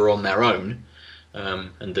because they were on their own,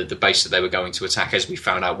 and the base that they were going to attack, as we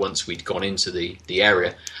found out once we'd gone into the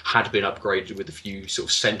area, had been upgraded with a few sort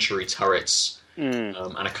of sentry turrets and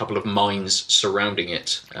a couple of mines surrounding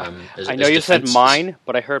it. I know you said mine,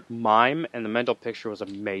 but I heard mime, and the mental picture was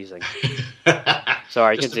amazing.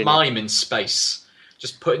 Sorry, just continue. A mime in space.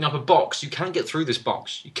 Just putting up a box. You can't get through this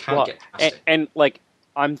box. You can't get past it. And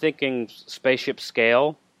I'm thinking spaceship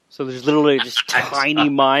scale, so there's literally just tiny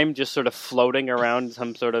mime just sort of floating around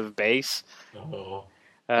some sort of base.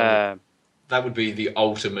 That would be the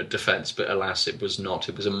ultimate defense, but alas, it was not.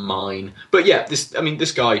 It was a mine. But yeah,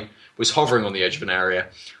 this guy was hovering on the edge of an area.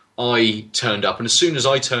 I turned up, and as soon as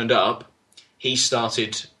I turned up, he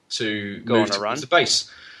started to move towards the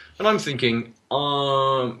base. And I'm thinking,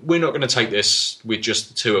 we're not going to take this with just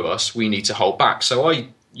the two of us. We need to hold back. So I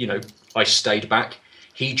stayed back.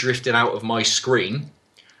 He drifted out of my screen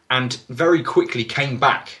and very quickly came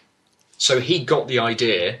back. So he got the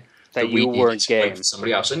idea that we needed to wait for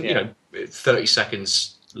somebody else. And, 30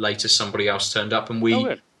 seconds later, somebody else turned up, and we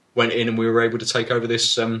went in and we were able to take over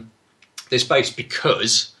this base,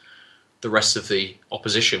 because the rest of the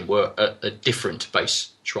opposition were at a different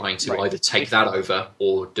base, trying to either take that over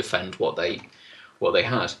or defend what they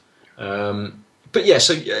had. But yeah,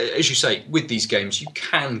 so as you say, with these games, you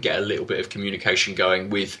can get a little bit of communication going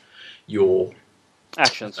with your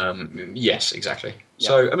actions. Yes, exactly. Yeah.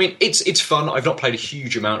 So, I mean, it's fun. I've not played a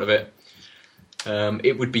huge amount of it.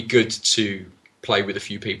 It would be good to play with a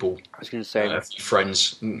few people. I was going to say a few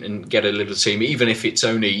friends and get a little team, even if it's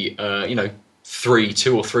only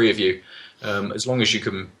 2 or 3 of you. As long as you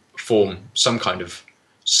can form some kind of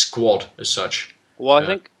squad as such. Well, I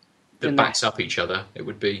think that backs up each other. It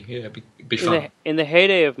would be it'd be fun. In the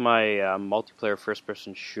heyday of my multiplayer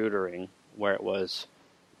first-person shootering, where it was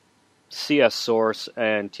CS Source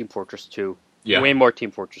and Team Fortress 2. Yeah. Way more Team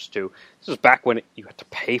Fortress 2. This was back when you had to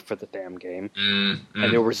pay for the damn game. And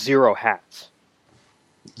there were 0 hats.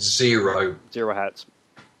 Zero hats.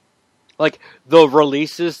 Like, the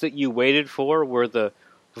releases that you waited for were the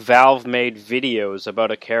Valve-made videos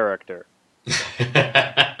about a character.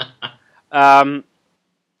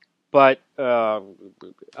 But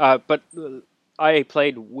I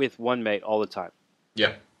played with one mate all the time.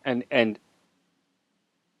 Yeah. And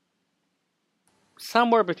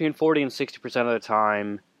somewhere between 40 and 60% of the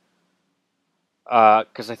time,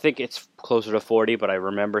 because I think it's closer to 40, but I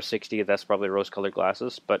remember 60. That's probably rose-colored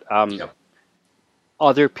glasses. But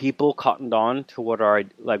other people cottoned on to what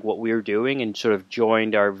we were doing and sort of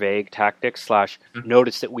joined our vague tactics /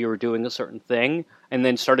 noticed that we were doing a certain thing and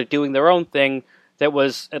then started doing their own thing that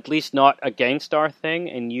was at least not against our thing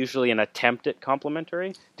and usually an attempt at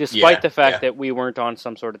complementary, despite the fact that we weren't on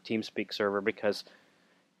some sort of TeamSpeak server because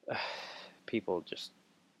people just...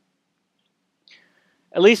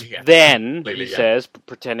 At least then, he says,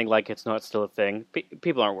 pretending like it's not still a thing,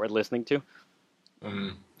 people aren't worth listening to.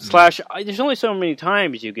 There's only so many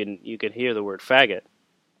times you can hear the word faggot.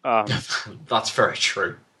 That's very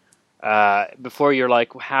true. Before you're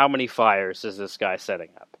like, how many fires is this guy setting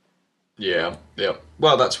up? Yeah.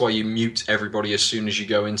 Well, that's why you mute everybody as soon as you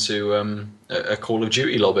go into a Call of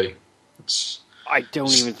Duty lobby. I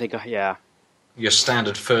don't even think... Your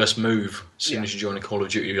standard first move as soon as you join a Call of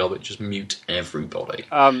Duty lobby, just mute everybody.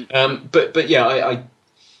 But yeah,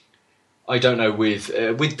 I don't know.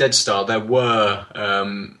 With Dead Star, there were,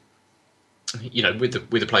 with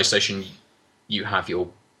the PlayStation, you have your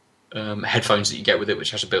headphones that you get with it,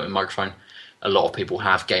 which has a built-in microphone. A lot of people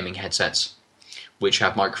have gaming headsets, which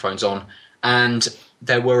have microphones on, and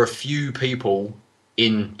there were a few people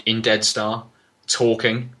in Dead Star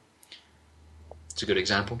talking. It's a good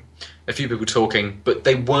example. A few people talking, but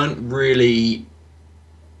they weren't really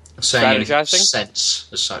saying anything sense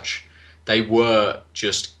as such. They were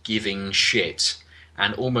just giving shit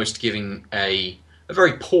and almost giving a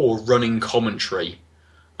very poor running commentary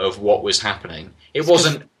of what was happening. It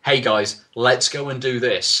wasn't, hey guys, let's go and do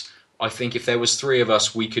this. I think if there was 3 of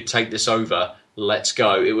us, we could take this over. Let's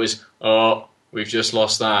go. It was, oh, we've just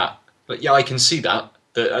lost that. But yeah, I can see that.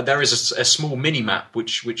 There is a small mini-map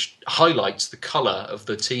which highlights the colour of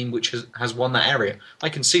the team which has won that area. I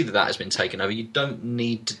can see that has been taken over. You don't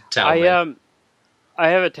need to tell me. I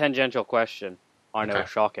have a tangential question. I know,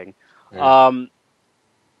 shocking. Yeah.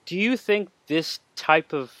 Do you think this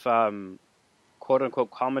type of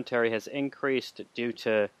quote-unquote commentary has increased due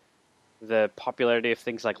to the popularity of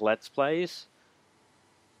things like Let's Plays?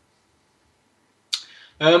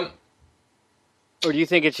 Or do you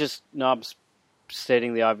think it's just knobs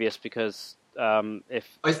stating the obvious because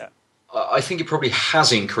I think it probably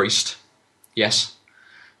has increased. Yes.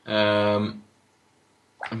 I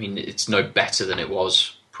mean, it's no better than it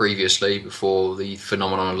was previously before the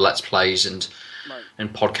phenomenon of Let's Plays and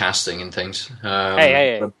podcasting and things.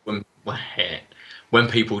 When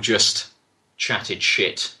people just chatted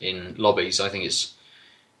shit in lobbies, I think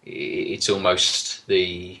it's almost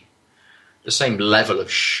the same level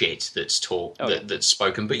of shit that's that's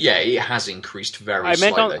spoken. But yeah, it has increased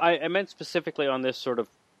slightly. I meant specifically on this sort of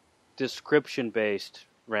description-based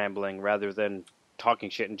rambling rather than talking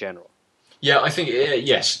shit in general. Yeah, I think,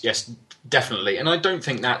 yes, definitely. And I don't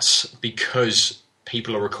think that's because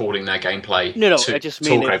people are recording their gameplay I just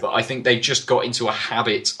mean over. I think they just got into a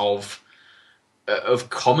habit of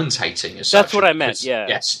commentating as That's such. What I meant, yeah.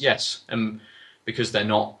 Yes. Because they're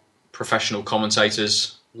not professional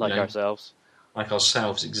commentators. Like ourselves. Like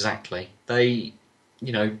ourselves, exactly. They,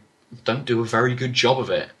 don't do a very good job of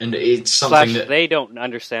it. And it's something that... They don't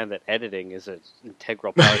understand that editing is an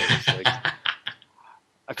integral part of this thing.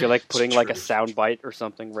 I feel like putting like a sound bite or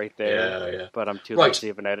something right there. Yeah. But I'm too lazy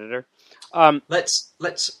of an editor. Let's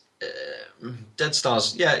Dead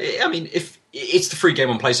Stars. Yeah, I mean, if it's the free game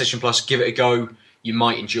on PlayStation Plus, give it a go. You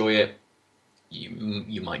might enjoy it.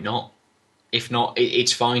 You might not. If not,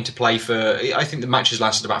 it's fine to play for. I think the matches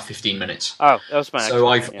lasted about 15 minutes. Oh, that was my. So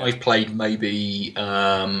I've played maybe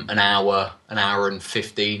an hour and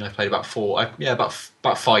 15. I played about 4. About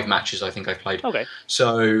 5 matches. I think I played. Okay.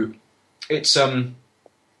 So it's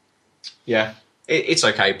it's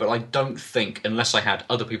okay, but I don't think, unless I had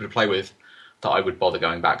other people to play with, that I would bother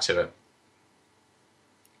going back to it.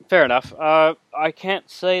 Fair enough. I can't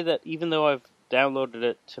say that even though I've downloaded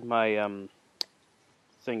it to my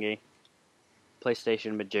thingy.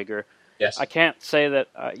 PlayStation Majigger. Yes. I can't say that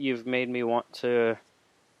you've made me want to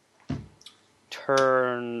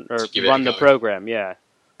turn or run the program. Yeah.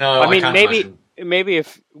 No, I mean maybe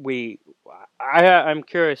if we, I'm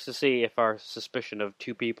curious to see if our suspicion of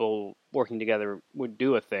 2 people working together would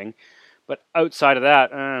do a thing, but outside of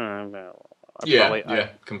that, I don't know.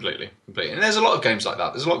 Completely. And there's a lot of games like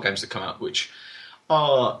that. There's a lot of games that come out which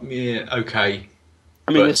are okay.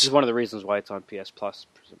 I mean, this is one of the reasons why it's on PS Plus,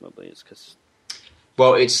 presumably, is because.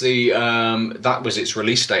 Well, it's that was its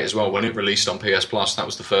release date as well. When it released on PS Plus, that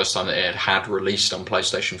was the first time that it had released on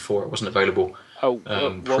PlayStation 4. It wasn't available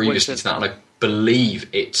previously to that, and I believe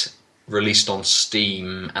it released on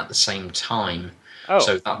Steam at the same time. Oh.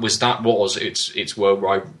 So that was its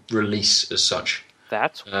worldwide release as such.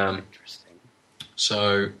 That's interesting.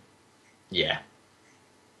 So, yeah,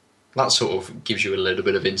 that sort of gives you a little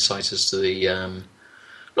bit of insight as to the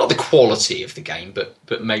not the quality of the game,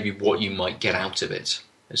 but maybe what you might get out of it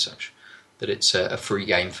as such. That it's a free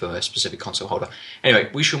game for a specific console holder. Anyway,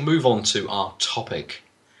 we shall move on to our topic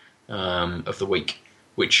of the week,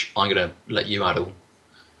 which I'm going to let you, Adil,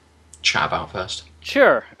 chat about first.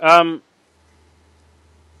 Sure.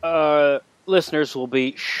 Listeners will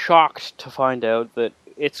be shocked to find out that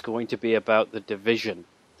it's going to be about The Division.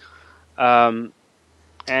 And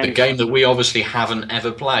the game that we obviously haven't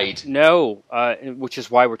ever played. No, which is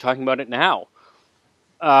why we're talking about it now.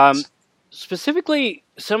 Specifically,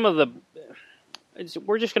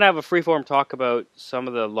 we're just going to have a freeform talk about some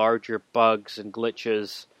of the larger bugs and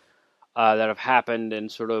glitches that have happened,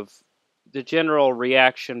 and sort of the general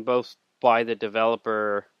reaction both by the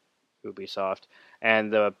developer, Ubisoft,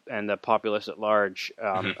 and the populace at large,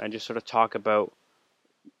 and just sort of talk about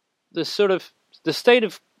the state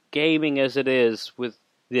of gaming as it is, with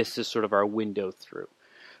this as sort of our window through.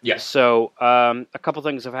 Yeah. So a couple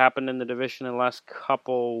things have happened in The Division in the last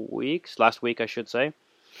couple weeks. Last week, I should say.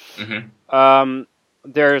 Mm-hmm.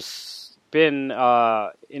 There's been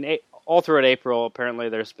all throughout April. Apparently,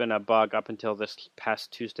 there's been a bug up until this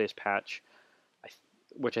past Tuesday's patch,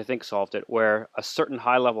 which I think solved it, where a certain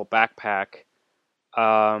high-level backpack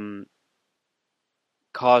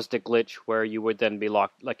caused a glitch where you would then be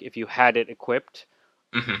locked. Like if you had it equipped,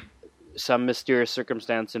 some mysterious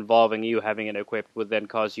circumstance involving you having it equipped would then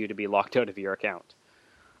cause you to be locked out of your account.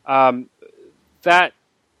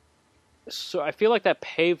 So I feel like that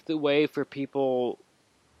paved the way for people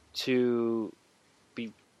to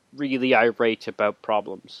be really irate about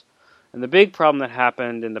problems. And the big problem that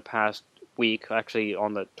happened in the past week, actually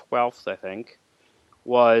on the 12th, I think,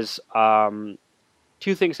 was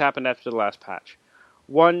two things happened after the last patch.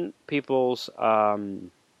 One, people's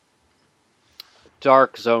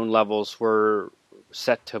dark zone levels were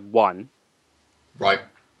set to 1. Right.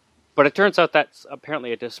 But it turns out that's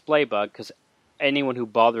apparently a display bug, because anyone who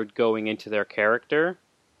bothered going into their character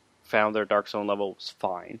found their dark zone level was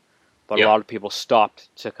fine. But a lot of people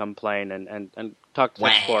stopped to complain and talk to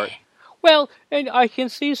the support. Well, and I can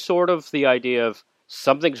see sort of the idea of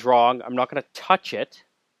something's wrong, I'm not going to touch it.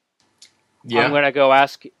 Yeah. I'm going to go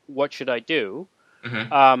ask, what should I do?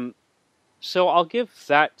 So I'll give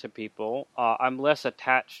that to people. I'm less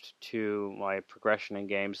attached to my progression in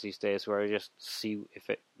games these days, where I just see if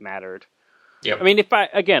it mattered. Yep. I mean,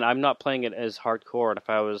 I'm not playing it as hardcore, and if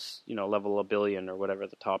I was, level 1 billion or whatever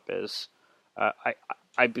the top is,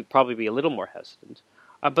 I'd probably be a little more hesitant.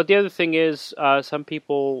 But the other thing is, some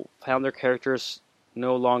people found their characters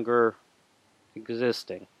no longer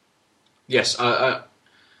existing. Yes, I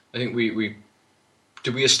think we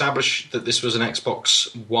did we establish that this was an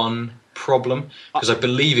Xbox One problem? Because I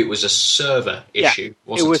believe it was a server issue,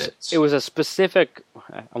 wasn't it? It was a specific,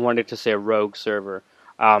 I wanted to say a rogue server,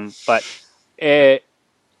 but there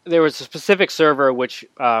was a specific server which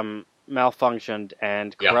malfunctioned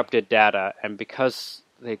and corrupted data, and because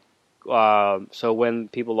they, so when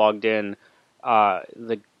people logged in,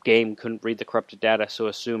 the game couldn't read the corrupted data, so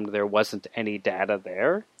assumed there wasn't any data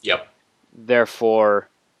there. Yep. Therefore,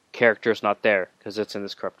 character's not there because it's in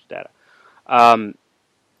this corrupted data.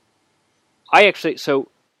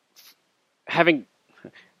 Having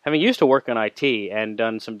used to work in IT and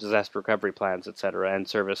done some disaster recovery plans, etc., and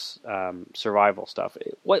service survival stuff,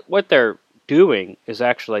 what they're doing is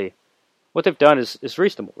actually, what they've done is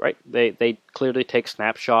reasonable, right? They clearly take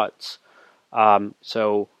snapshots.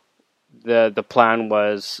 So the plan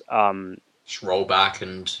was just roll back.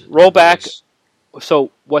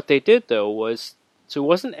 So what they did though was, so it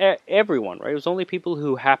wasn't everyone, right? It was only people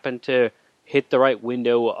who happened to hit the right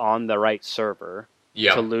window on the right server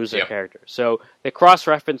to lose their character. So they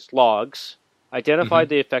cross-referenced logs, identified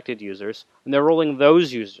the affected users, and they're rolling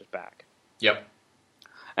those users back. Yep.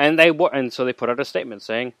 And so they put out a statement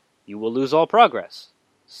saying, you will lose all progress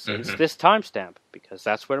since this timestamp, because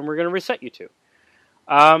that's when we're going to reset you to.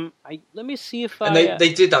 Let me see if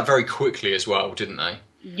they did that very quickly as well, didn't they?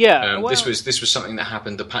 Yeah. This was something that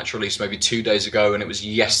happened. The patch released maybe 2 days ago, and it was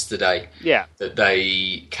yesterday that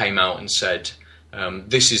they came out and said,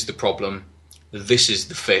 this is the problem, this is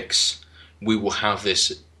the fix, we will have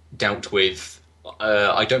this dealt with.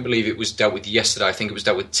 I don't believe it was dealt with yesterday. I think it was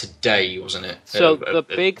dealt with today, wasn't it? So the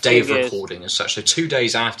big day thing of recording as such. So 2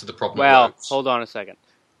 days after the problem arose. Well, hold on a second.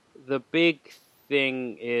 The big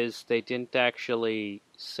thing is they didn't actually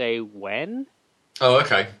say when. Oh,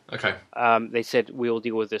 okay. They said we'll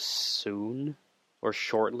deal with this soon or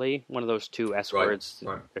shortly. One of those two S words.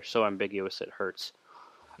 Right. They're so ambiguous it hurts.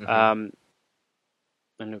 Mm-hmm.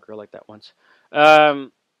 I knew a girl like that once.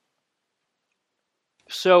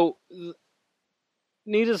 So,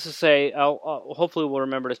 needless to say, hopefully we'll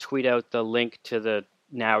remember to tweet out the link to the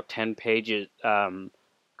now 10 pages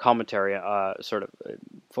commentary, sort of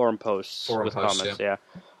forum posts Forum with posts, comments. yeah.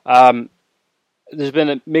 Yeah. There's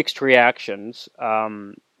been mixed reactions,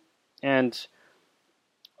 and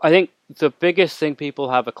I think the biggest thing people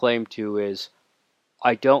have a claim to is,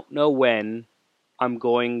 I don't know when I'm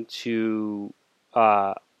going to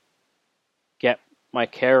get my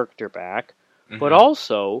character back, but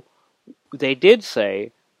also they did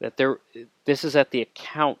say that this is at the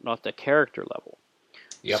account, not the character level.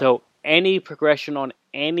 Yep. So any progression on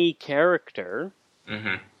any character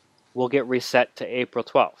will get reset to April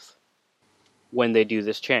 12th when they do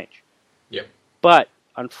this change. Yep. But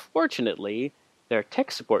unfortunately, their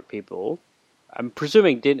tech support people, I'm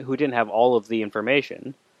presuming who didn't have all of the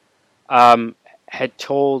information, had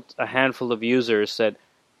told a handful of users that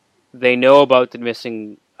they know about the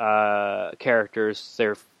missing characters.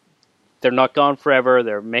 They're not gone forever.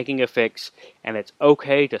 They're making a fix, and it's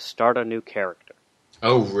okay to start a new character.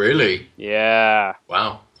 Oh, really? Yeah.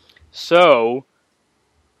 Wow. So,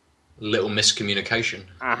 little miscommunication.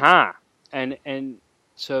 And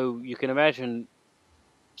so you can imagine.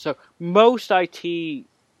 So most IT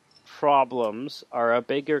problems are a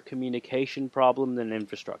bigger communication problem than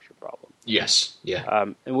infrastructure problem. Yes.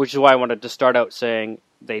 Yeah. And which is why I wanted to start out saying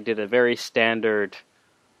they did a very standard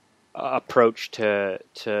approach to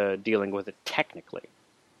dealing with it technically.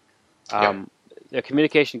 Their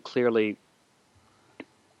communication clearly.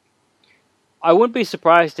 I wouldn't be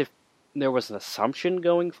surprised if there was an assumption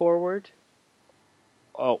going forward,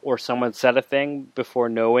 or someone said a thing before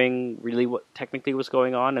knowing really what technically was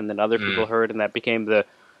going on, and then other people heard, and that became the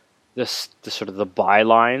sort of the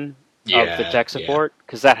byline of the tech support,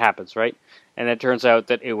 because that happens, right? And it turns out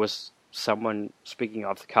that it was someone speaking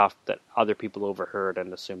off the cuff that other people overheard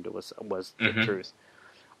and assumed it was the truth.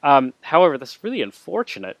 However, that's really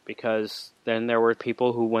unfortunate, because then there were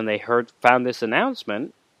people who, when they found this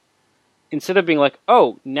announcement, instead of being like,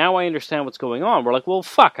 oh, now I understand what's going on, we're like, well,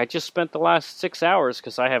 fuck, I just spent the last 6 hours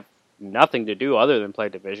because I have nothing to do other than play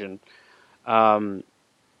Division.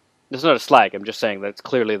 It's not a slag, I'm just saying that it's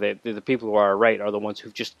clearly the people who are right are the ones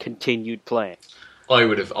who've just continued playing. I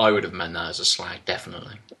would have meant that as a slag,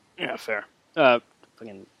 definitely. Yeah, fair.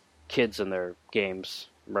 Fucking kids and their games.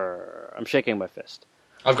 I'm shaking my fist.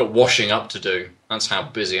 I've got washing up to do. That's how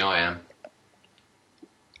busy I am.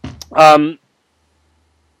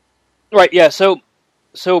 Right, yeah, so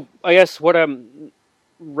I guess what I'm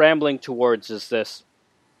rambling towards is this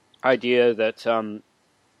idea that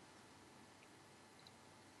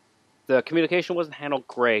the communication wasn't handled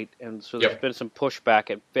great, and so there's been some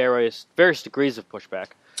pushback at various degrees of pushback.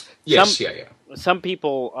 Yes, Some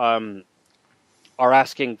people are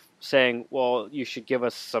saying, well, you should give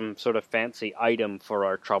us some sort of fancy item for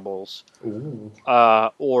our troubles,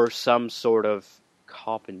 or some sort of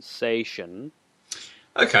compensation.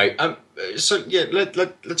 Okay, so yeah,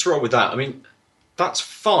 let's roll with that. I mean, that's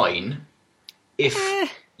fine if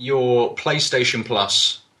you're PlayStation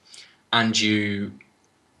Plus and you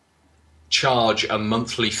charge a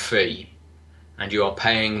monthly fee and you are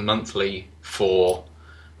paying monthly for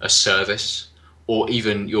a service, or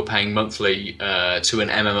even you're paying monthly to an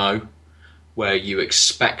MMO where you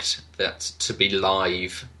expect that to be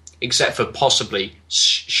live, except for possibly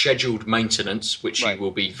scheduled maintenance, which you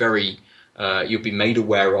will be you'll be made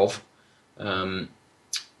aware of. You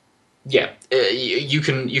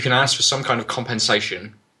can ask for some kind of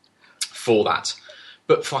compensation for that,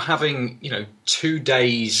 but for having 2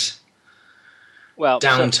 days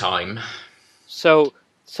downtime. So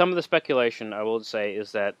some of the speculation, I will say,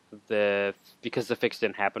 is that because the fix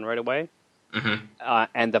didn't happen right away,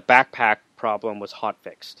 and the backpack problem was hot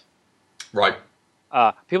fixed. Right.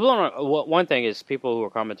 People don't. One thing is, people who are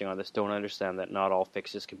commenting on this don't understand that not all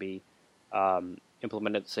fixes can be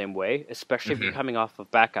implemented the same way, especially if you're coming off of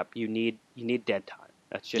backup. You need dead time.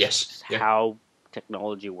 That's just how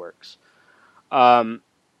technology works. But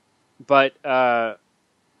the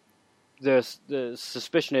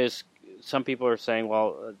suspicion is, some people are saying,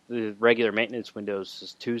 well, the regular maintenance windows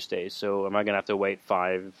is Tuesdays, so am I going to have to wait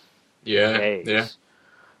 5 days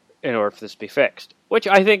in order for this to be fixed? Which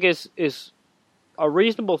I think is a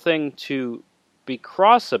reasonable thing to be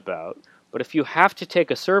cross about. But if you have to take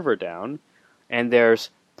a server down, and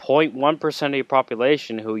there's 0.1% of your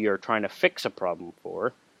population who you're trying to fix a problem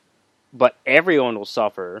for, but everyone will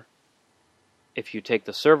suffer if you take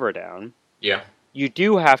the server down, you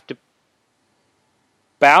do have to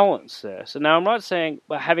balance this. And now I'm not saying,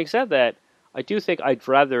 but having said that, I do think I'd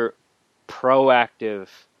rather a proactive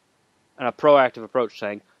approach,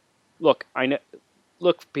 saying, look,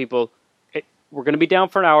 people, we're going to be down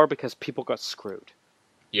for an hour because people got screwed.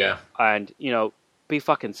 Yeah. And, be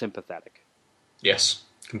fucking sympathetic. Yes,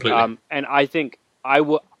 completely. And I think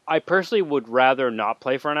I personally would rather not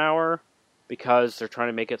play for an hour because they're trying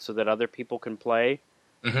to make it so that other people can play.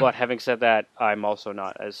 Mm-hmm. But having said that, I'm also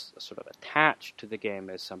not as sort of attached to the game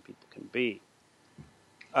as some people can be.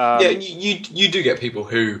 Yeah, you do get people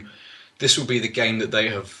who this will be the game that they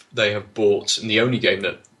have bought, and the only game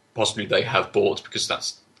that possibly they have bought because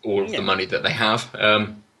that's all of the money that they have.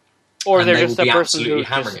 Or they're they just will a be person absolutely who's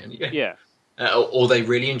hammering just, it. Or they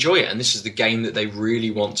really enjoy it, and this is the game that they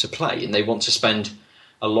really want to play, and they want to spend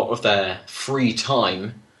a lot of their free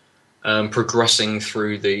time progressing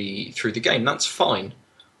through the game. That's fine,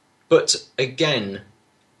 but again,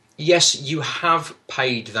 yes, you have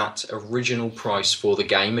paid that original price for the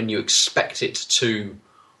game, and you expect it to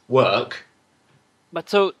work. But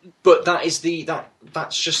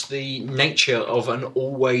that's just the nature of an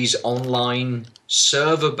always online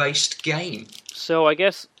server-based game. So I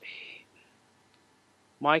guess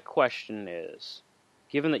my question is,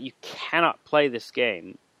 given that you cannot play this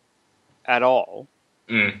game at all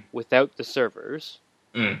without the servers,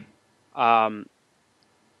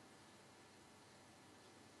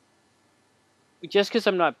 just because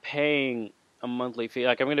I'm not paying a monthly fee,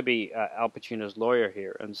 like I'm going to be Al Pacino's lawyer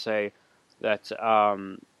here and say that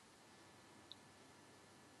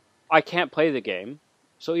I can't play the game.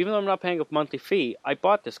 So even though I'm not paying a monthly fee, I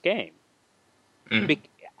bought this game.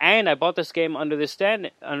 And I bought this game under this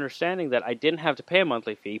understanding that I didn't have to pay a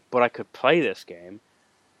monthly fee, but I could play this game.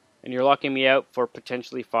 And you're locking me out for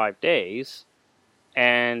potentially 5 days,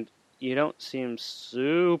 and you don't seem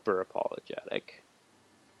super apologetic.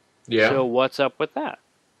 Yeah. So what's up with that?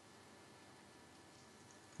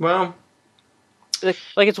 Well,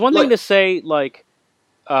 like it's one thing to say, like,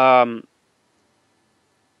 yeah,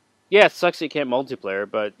 it sucks that you can't multiplayer,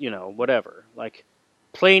 but, you know, whatever. Like,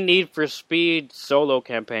 play Need for Speed solo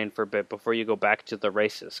campaign for a bit before you go back to the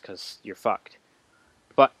races, because you're fucked.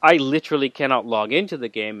 But I literally cannot log into the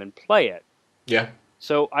game and play it. Yeah.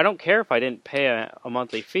 So I don't care if I didn't pay a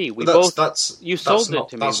monthly fee. You sold it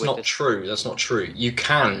to me. That's not true. That's not true. You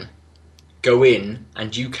can go in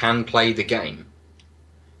and you can play the game.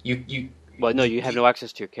 Well, no, you have no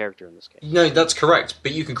access to your character in this game. No, that's correct.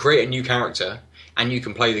 But you can create a new character and you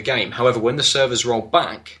can play the game. However, when the servers roll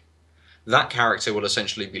back, that character will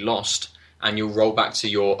essentially be lost, and you'll roll back to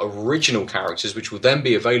your original characters, which will then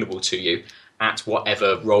be available to you at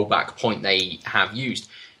whatever rollback point they have used.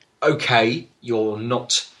 Okay, you're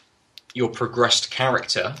not your progressed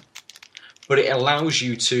character, but it allows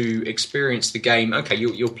you to experience the game. Okay,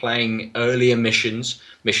 you're playing earlier missions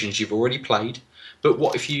you've already played, but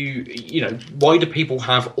what if why do people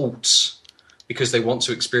have alts? Because they want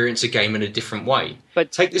to experience a game in a different way.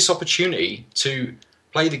 But take this opportunity to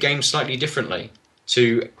play the game slightly differently,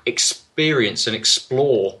 to experience and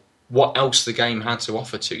explore what else the game had to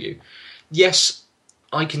offer to you. Yes,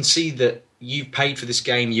 I can see that you've paid for this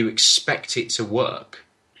game, you expect it to work.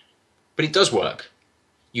 But it does work.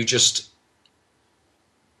 You just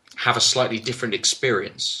have a slightly different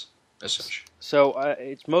experience, as such. So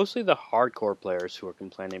it's mostly the hardcore players who are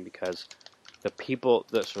complaining because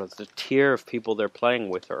the tier of people they're playing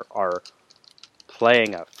with are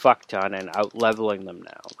playing a fuck ton and out-leveling them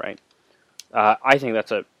now, right? I think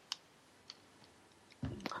that's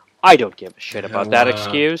I don't give a shit about that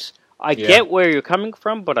excuse. I get where you're coming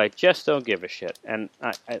from, but I just don't give a shit. And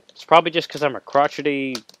it's probably just because I'm a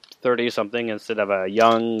crotchety 30-something instead of a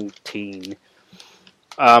young teen.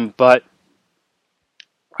 But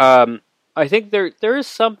I think there is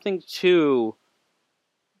something to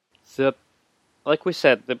like we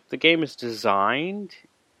said, the game is designed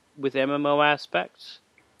with MMO aspects.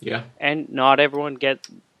 Yeah. And not everyone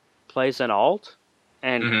plays an alt.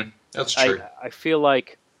 And that's true. I feel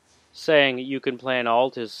like saying you can play an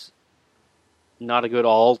alt is not a good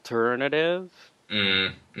alternative.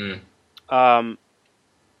 But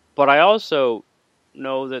I also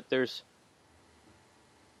know that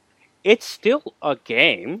it's still a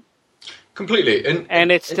game. Completely.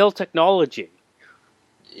 And it's still technology.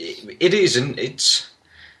 It is, and it's...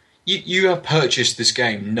 You have purchased this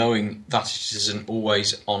game knowing that it is an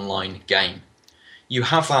always online game. You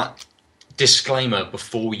have that disclaimer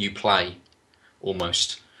before you play,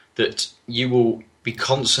 almost, that you will be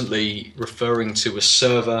constantly referring to a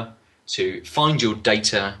server to find your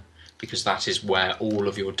data, because that is where all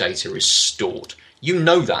of your data is stored. You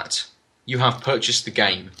know that. You have purchased the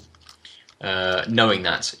game knowing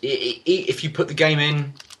that. If you put the game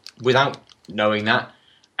in without knowing that,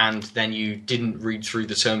 and then you didn't read through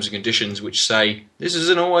the terms and conditions which say, this is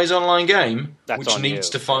an always online game, which needs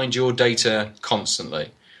to find your data constantly,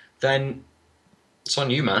 then it's on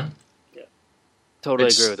you, man. Totally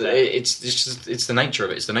agree with that. It's the nature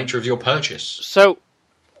of it. It's the nature of your purchase. So,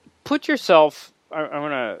 put yourself... I'm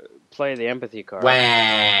going to play the empathy card.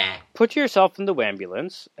 Wah. Put yourself in the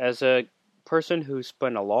ambulance as a person who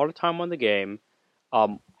spent a lot of time on the game,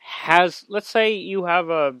 let's say you have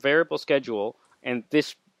a variable schedule, and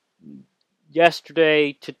this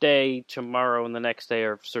yesterday, today, tomorrow, and the next day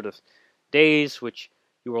are sort of days which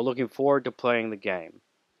you are looking forward to playing the game.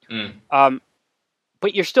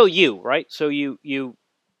 But you're still you, right? So you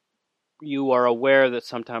are aware that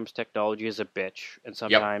sometimes technology is a bitch, and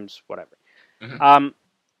sometimes whatever. Mm-hmm.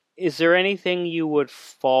 Is there anything you would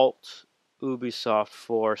fault Ubisoft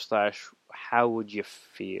for, / how would you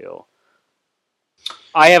feel?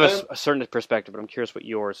 I have a certain perspective, but I'm curious what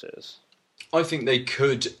yours is. I think they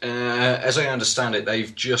could, as I understand it,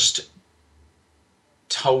 they've just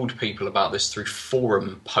told people about this through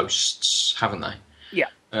forum posts, haven't they? Yeah.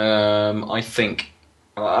 I think,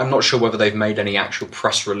 I'm not sure whether they've made any actual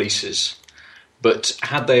press releases, but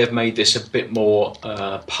had they have made this a bit more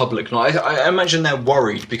public, I imagine they're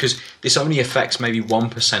worried because this only affects maybe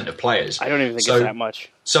 1% of players. I don't even think it's that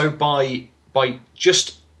much. So by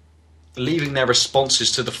just leaving their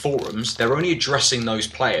responses to the forums, they're only addressing those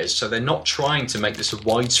players, so they're not trying to make this a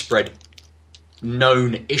widespread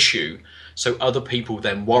known issue so other people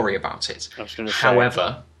then worry about it. I was going to say.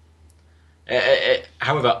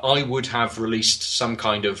 However, I would have released some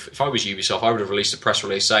kind of... If I was Ubisoft, I would have released a press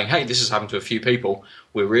release saying, hey, this has happened to a few people,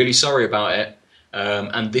 we're really sorry about it,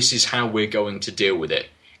 and this is how we're going to deal with it.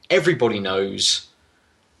 Everybody knows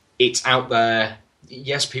it's out there.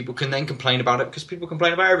 Yes, people can then complain about it because people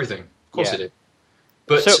complain about everything. Of course they do.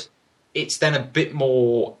 But it's then a bit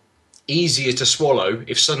more easier to swallow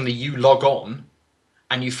if suddenly you log on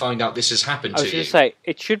and you find out this has happened to you. I was going to say,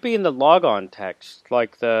 it should be in the logon text,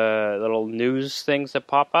 like the little news things that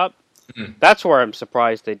pop up. Mm-hmm. That's where I'm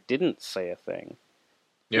surprised they didn't say a thing.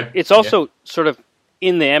 Yeah. It's also sort of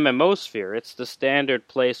in the MMO sphere. It's the standard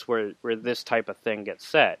place where this type of thing gets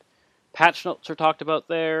said. Patch notes are talked about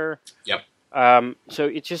there. Yep. So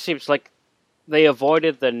it just seems like they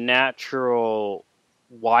avoided the natural,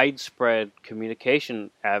 widespread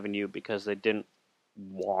communication avenue because they didn't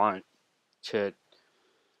want to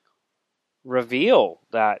reveal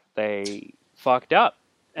that they fucked up.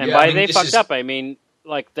 And fucked up, I mean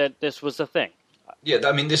like that this was a thing. Yeah,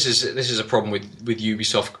 I mean this is a problem with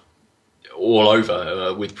Ubisoft all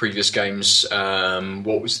over with previous games.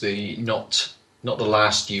 What was the not the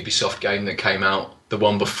last Ubisoft game that came out? The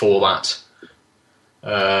one before that.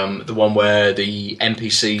 The one where the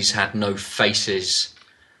NPCs had no faces.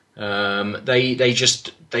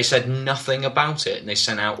 They said nothing about it, and they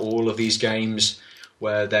sent out all of these games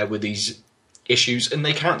where there were these issues, and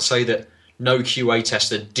they can't say that no QA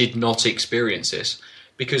tester did not experience this,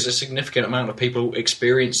 because a significant amount of people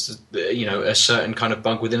experienced, a certain kind of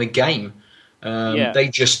bug within a game. They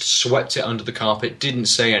just swept it under the carpet, didn't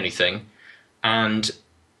say anything, and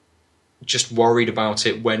just worried about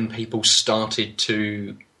it when people started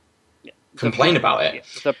to complain about it.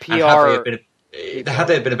 The PR... Had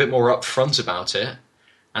they been a bit more upfront about it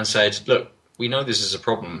and said, look, we know this is a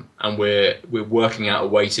problem and we're working out a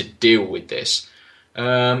way to deal with this.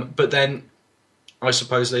 But then I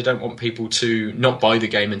suppose they don't want people to not buy the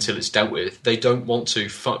game until it's dealt with. They don't want to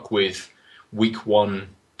fuck with week one,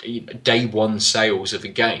 day one sales of a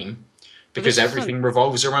game, because everything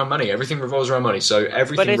revolves around money. Everything revolves around money. So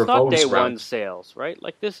everything revolves around... But it's not day one sales, right?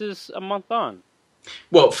 Like, this is a month on.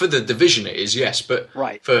 Well, for the Division it is, yes, but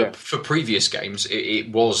right, for previous games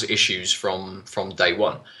it was issues from day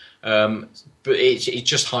one. But it's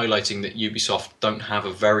just highlighting that Ubisoft don't have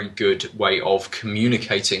a very good way of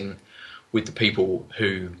communicating with the people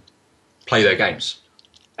who play their games.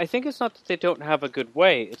 I think it's not that they don't have a good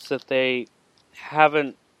way, it's that they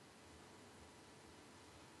haven't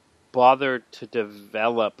bothered to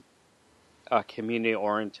develop a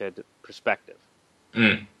community-oriented perspective.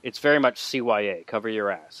 Mm. It's very much CYA, cover your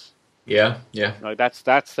ass. Yeah. Like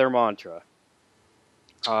that's their mantra.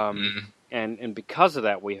 And because of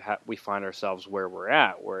that, we find ourselves where we're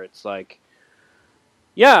at, where it's like,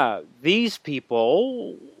 yeah, these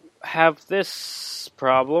people have this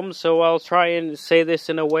problem, so I'll try and say this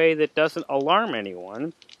in a way that doesn't alarm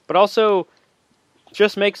anyone, but also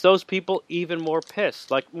just makes those people even more pissed.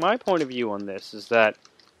 Like, my point of view on this is that,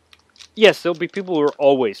 yes, there'll be people who are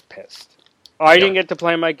always pissed. I didn't get to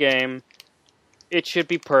play my game. It should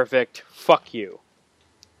be perfect. Fuck you.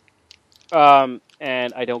 And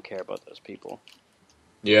I don't care about those people.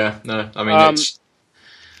 Yeah, no. I mean,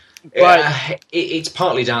 It's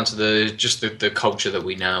partly down to the culture that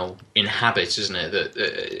we now inhabit, isn't it?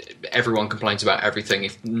 That everyone complains about everything.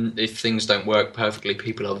 If things don't work perfectly,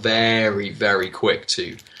 people are very, very quick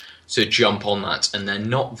to jump on that, and they're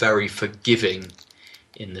not very forgiving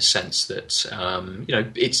in the sense that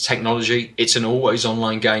it's technology. It's an always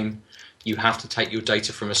online game. You have to take your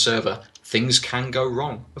data from a server. Things can go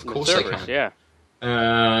wrong. Of course they can. Yeah.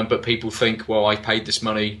 But people think, well, I paid this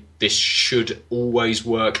money. This should always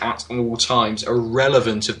work at all times,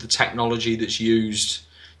 irrelevant of the technology that's used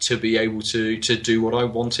to be able to do what I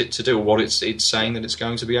want it to do, or what it's saying that it's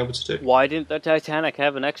going to be able to do. Why didn't the Titanic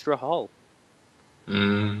have an extra hull?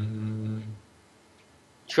 Should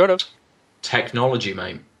have. Technology,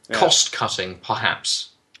 mate. Yeah. Cost cutting, perhaps.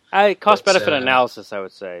 Cost-benefit analysis, I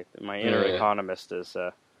would say. My inner economist is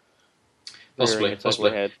possibly.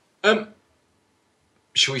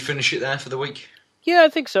 Shall we finish it there for the week? Yeah, I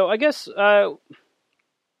think so. I guess, I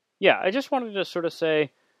just wanted to sort of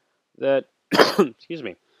say that, excuse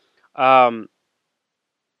me, I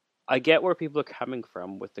get where people are coming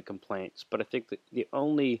from with the complaints, but I think that the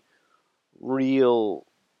only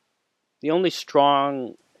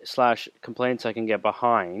strong / complaints I can get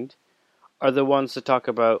behind are the ones that talk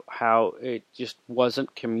about how it just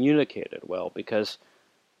wasn't communicated well, because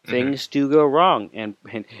things do go wrong, and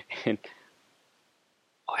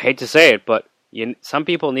I hate to say it, but some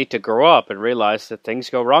people need to grow up and realize that things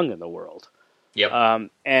go wrong in the world. Yep.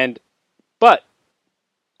 But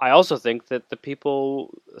I also think that the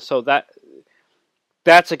people, so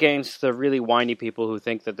that's against the really whiny people who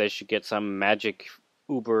think that they should get some magic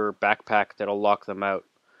Uber backpack that'll lock them out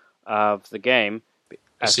of the game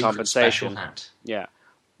as compensation. Hat. Yeah.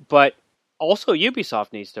 But also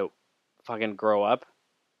Ubisoft needs to fucking grow up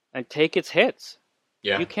and take its hits.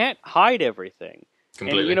 Yeah. You can't hide everything.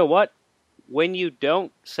 Completely. And you know what? When you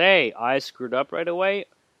don't say, I screwed up right away,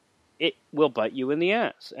 it will bite you in the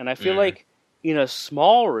ass. And I feel like, in a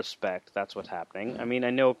small respect, that's what's happening. I mean, I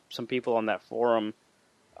know some people on that forum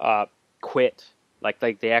quit. Like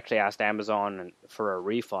they actually asked Amazon for a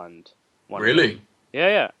refund. Really?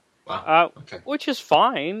 Yeah. Wow. Okay. Which is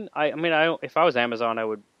fine. I mean, if I was Amazon,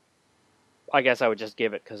 I guess I would just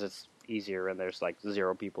give it because it's easier and there's like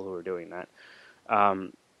 0 people who are doing that.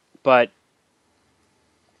 But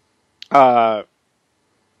I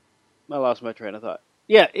lost my train of thought.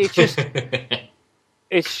 Yeah, it's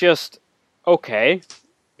just okay.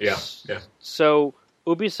 Yeah. So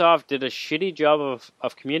Ubisoft did a shitty job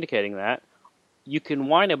of communicating that. You can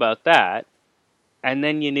whine about that, and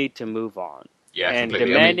then you need to move on. Yeah, and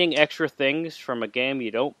completely. demanding extra things from a game you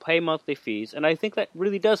don't pay monthly fees, and I think that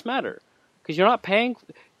really does matter because you're not paying.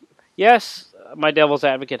 Yes, my devil's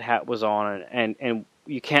advocate hat was on, and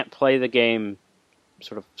you can't play the game.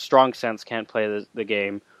 Sort of strong sense can't play the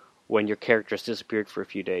game when your character's disappeared for a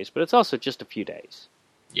few days, but it's also just a few days.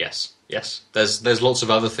 Yes. There's lots of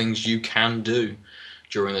other things you can do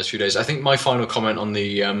during those few days. I think my final comment on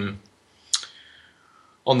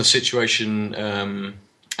the situation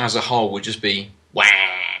as a whole would just be wah.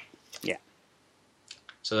 Yeah.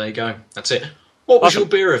 So there you go. That's it. What was your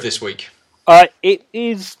beer of this week? It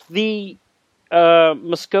is the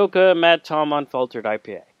Muskoka Mad Tom Unfiltered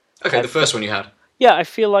IPA. Okay, the first one you had. Yeah, I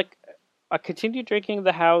feel like I continued drinking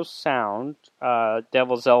the House Sound,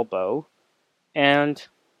 Devil's Elbow, and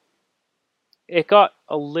it got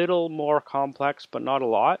a little more complex, but not a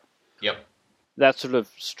lot. Yep. That sort of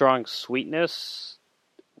strong sweetness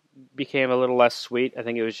became a little less sweet. I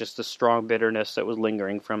think it was just the strong bitterness that was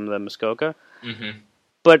lingering from the Muskoka. Mm-hmm.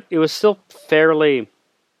 But it was still fairly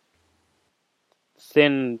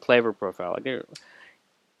thin flavor profile. Like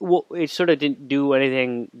it sort of didn't do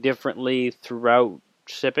anything differently throughout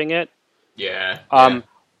sipping it. Yeah.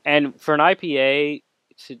 And for an IPA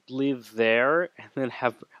to live there and then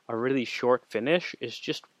have a really short finish is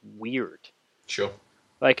just weird. Sure.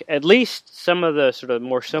 Like, at least some of the sort of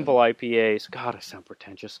more simple IPAs... God, I sound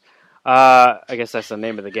pretentious. I guess that's the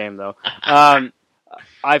name of the game, though. I've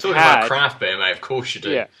talking about craft beer, mate. Of course you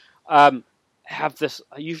do. Yeah. I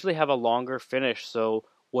usually have a longer finish, so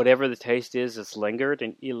whatever the taste is, it's lingered,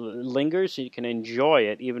 and it lingers, so you can enjoy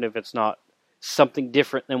it, even if it's not something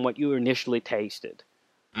different than what you initially tasted.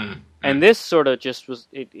 And this sort of just was...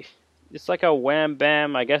 It's like a wham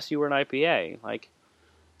bam, I guess you were an IPA. Like,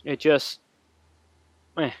 it just...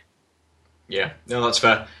 Yeah, no, that's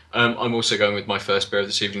fair. I'm also going with my first beer of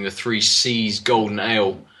this evening, the 3 C's Golden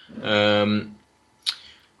Ale.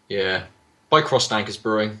 By Crossed Anchors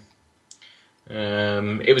Brewing.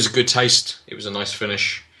 It was a good taste. It was a nice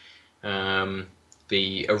finish.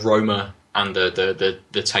 The aroma and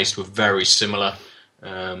the taste were very similar.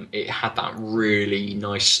 It had that really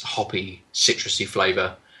nice hoppy, citrusy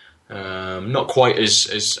flavour. Not quite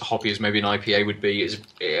as hoppy as maybe an IPA would be. It's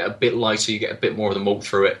a bit lighter. You get a bit more of the malt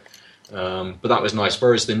through it. But that was nice.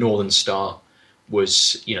 Whereas the Northern Star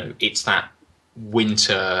was, it's that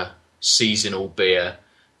winter seasonal beer.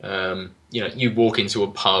 You walk into a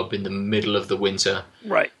pub in the middle of the winter.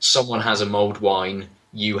 Right. Someone has a mulled wine.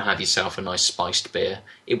 You have yourself a nice spiced beer.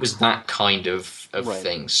 It was that kind of right.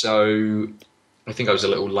 thing. So I think I was a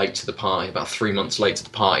little late to the party, about 3 months late to the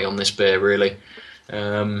party on this beer, really.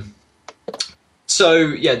 The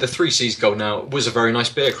Three Seas Golden Ale was a very nice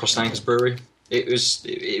beer, Crossed Anchors Brewery. It was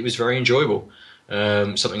very enjoyable.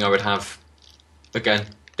 Something I would have again,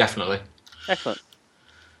 definitely. Excellent.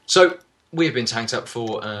 So we have been tanked up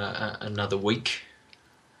for another week.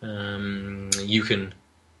 You can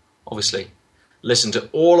obviously listen to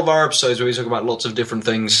all of our episodes where we talk about lots of different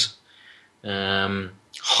things,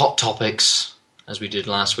 hot topics, as we did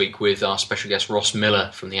last week with our special guest Ross Miller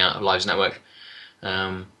from the Out of Lives Network,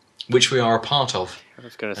 which we are a part of. I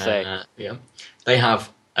was going to say, yeah, they have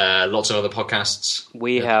lots of other podcasts.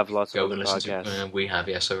 We have lots of other podcasts. We have,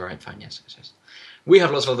 yes, all right, fine, yes. We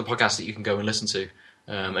have lots of other podcasts that you can go and listen to.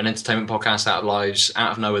 An entertainment podcast, Out of Lives,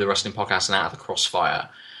 Out of Nowhere, the Wrestling Podcast, and Out of the Crossfire,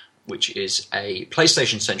 which is a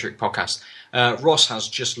PlayStation-centric podcast. Ross has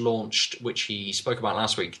just launched, which he spoke about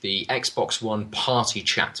last week, the Xbox One Party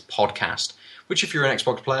Chat podcast, which if you're an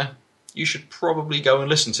Xbox player, you should probably go and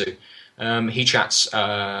listen to. He chats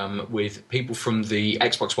with people from the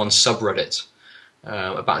Xbox One subreddit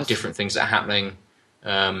about different things that are happening,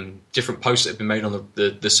 different posts that have been made on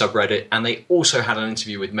the subreddit, and they also had an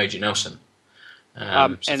interview with Major Nelson.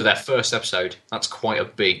 So for their first episode, that's quite a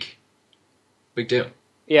big deal.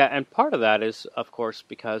 Yeah, and part of that is, of course,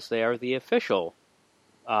 because they are the official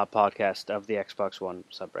podcast of the Xbox One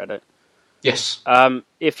subreddit. Yes.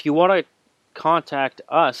 If you want to contact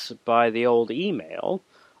us by the old email,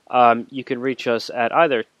 you can reach us at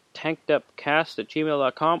either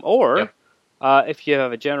tankedupcast@gmail.com or... Yep. If you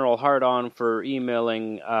have a general hard-on for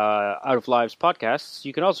emailing Out of Lives podcasts,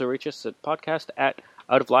 you can also reach us at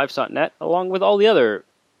podcast@outoflives.net, along with all the other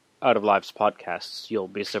Out of Lives podcasts. You'll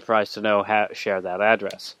be surprised to know how share that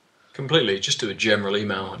address. Completely. Just do a general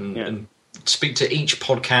email and speak to each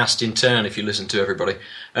podcast in turn if you listen to everybody.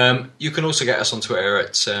 You can also get us on Twitter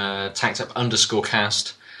at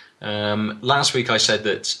tankedup_cast. Last week I said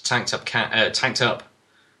that Tanked Up at Tanked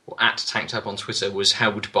Up on Twitter was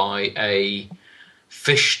held by a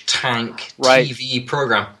fish tank TV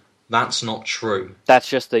program. That's not true. That's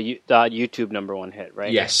just the YouTube #1 hit,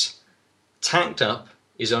 right? Yes. Tanked Up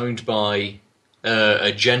is owned by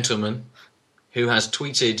a gentleman who has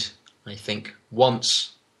tweeted, I think,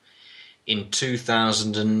 once in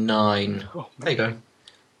 2009. Oh, there you go. A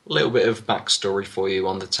little bit of backstory for you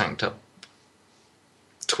on the Tanked Up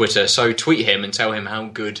Twitter. So tweet him and tell him how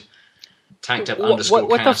good Tanked Up _cast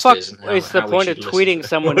what the fuck is the point of tweeting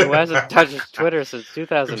someone who hasn't touched Twitter since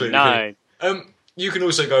 2009? You can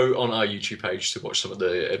also go on our YouTube page to watch some of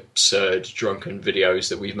the absurd drunken videos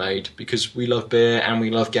that we've made, because we love beer and we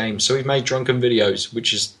love games. So we've made drunken videos,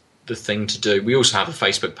 which is the thing to do. We also have a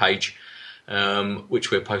Facebook page,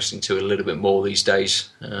 which we're posting to a little bit more these days.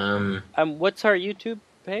 What's our YouTube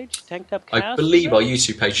page? Tanked Up Cast? I believe our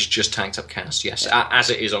YouTube page is just Tanked Up Cast, yes. Yeah. As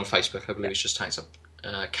it is on Facebook, I believe it's just Tanked Up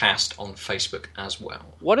Cast on Facebook as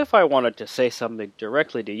well. What if I wanted to say something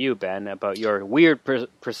directly to you, Ben, about your weird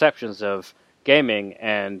perceptions of gaming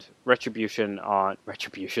and retribution? I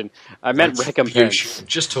meant recompense.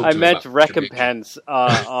 Just I meant recompense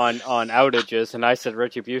on outages, and I said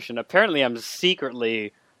retribution. Apparently, I'm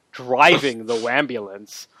secretly driving the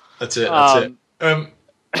wambulance. That's it.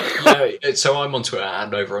 So I'm on Twitter at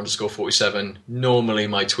 @Nova_47. Normally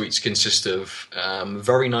my tweets consist of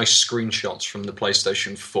very nice screenshots from the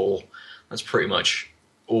PlayStation 4. That's pretty much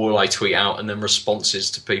all I tweet out, and then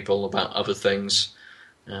responses to people about other things.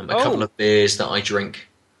 A couple of beers that I drink.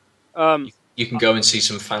 You can go and see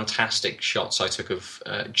some fantastic shots I took of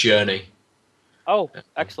Journey. Oh,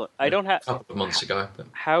 excellent! I don't have a couple of months ago. But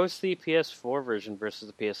how's the PS4 version versus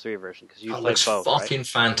the PS3 version? Because you played looks both, fucking right?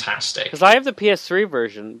 fantastic. Because I have the PS3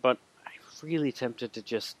 version, but I'm really tempted to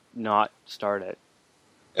just not start it.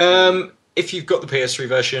 If you've got the PS3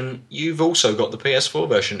 version, you've also got the PS4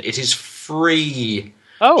 version. It is free.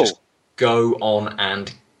 Oh, just go on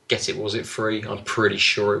and get it. Was it free? I'm pretty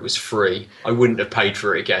sure it was free. I wouldn't have paid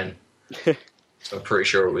for it again. So I'm pretty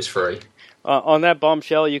sure it was free. On that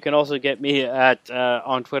bombshell, you can also get me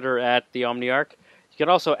on Twitter at the Omniarch. You can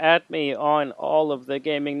also add me on all of the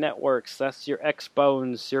gaming networks. That's your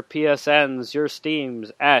Xbones, your PSNs, your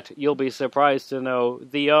Steams at, you'll be surprised to know,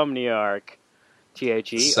 the Omniarch.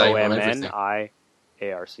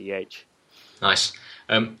 TheOmniarch. Nice.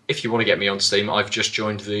 If you want to get me on Steam, I've just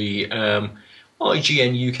joined the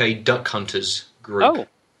IGN UK Duck Hunters group,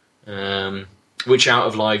 which Out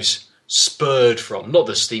of Lives spurred from, not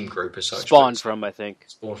the Steam group as such. Spawned from, I think.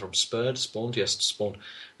 Spawned, yes, spawned.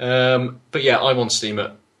 But yeah, I'm on Steam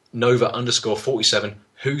at Nova_47.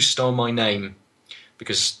 Who stole my name?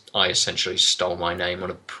 Because I essentially stole my name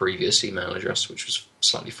on a previous email address, which was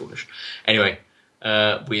slightly foolish. Anyway,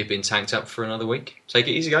 we have been tanked up for another week. Take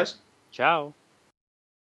it easy, guys. Ciao.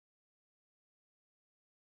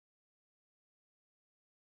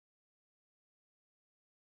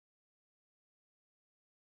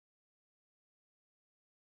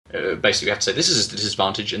 Basically, we have to say this is a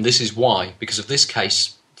disadvantage, and this is why. Because of this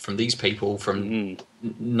case from these people from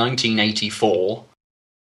 1984.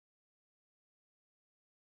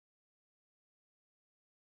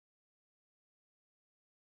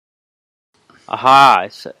 Aha!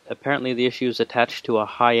 Apparently the issue is attached to a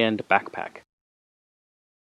high-end backpack.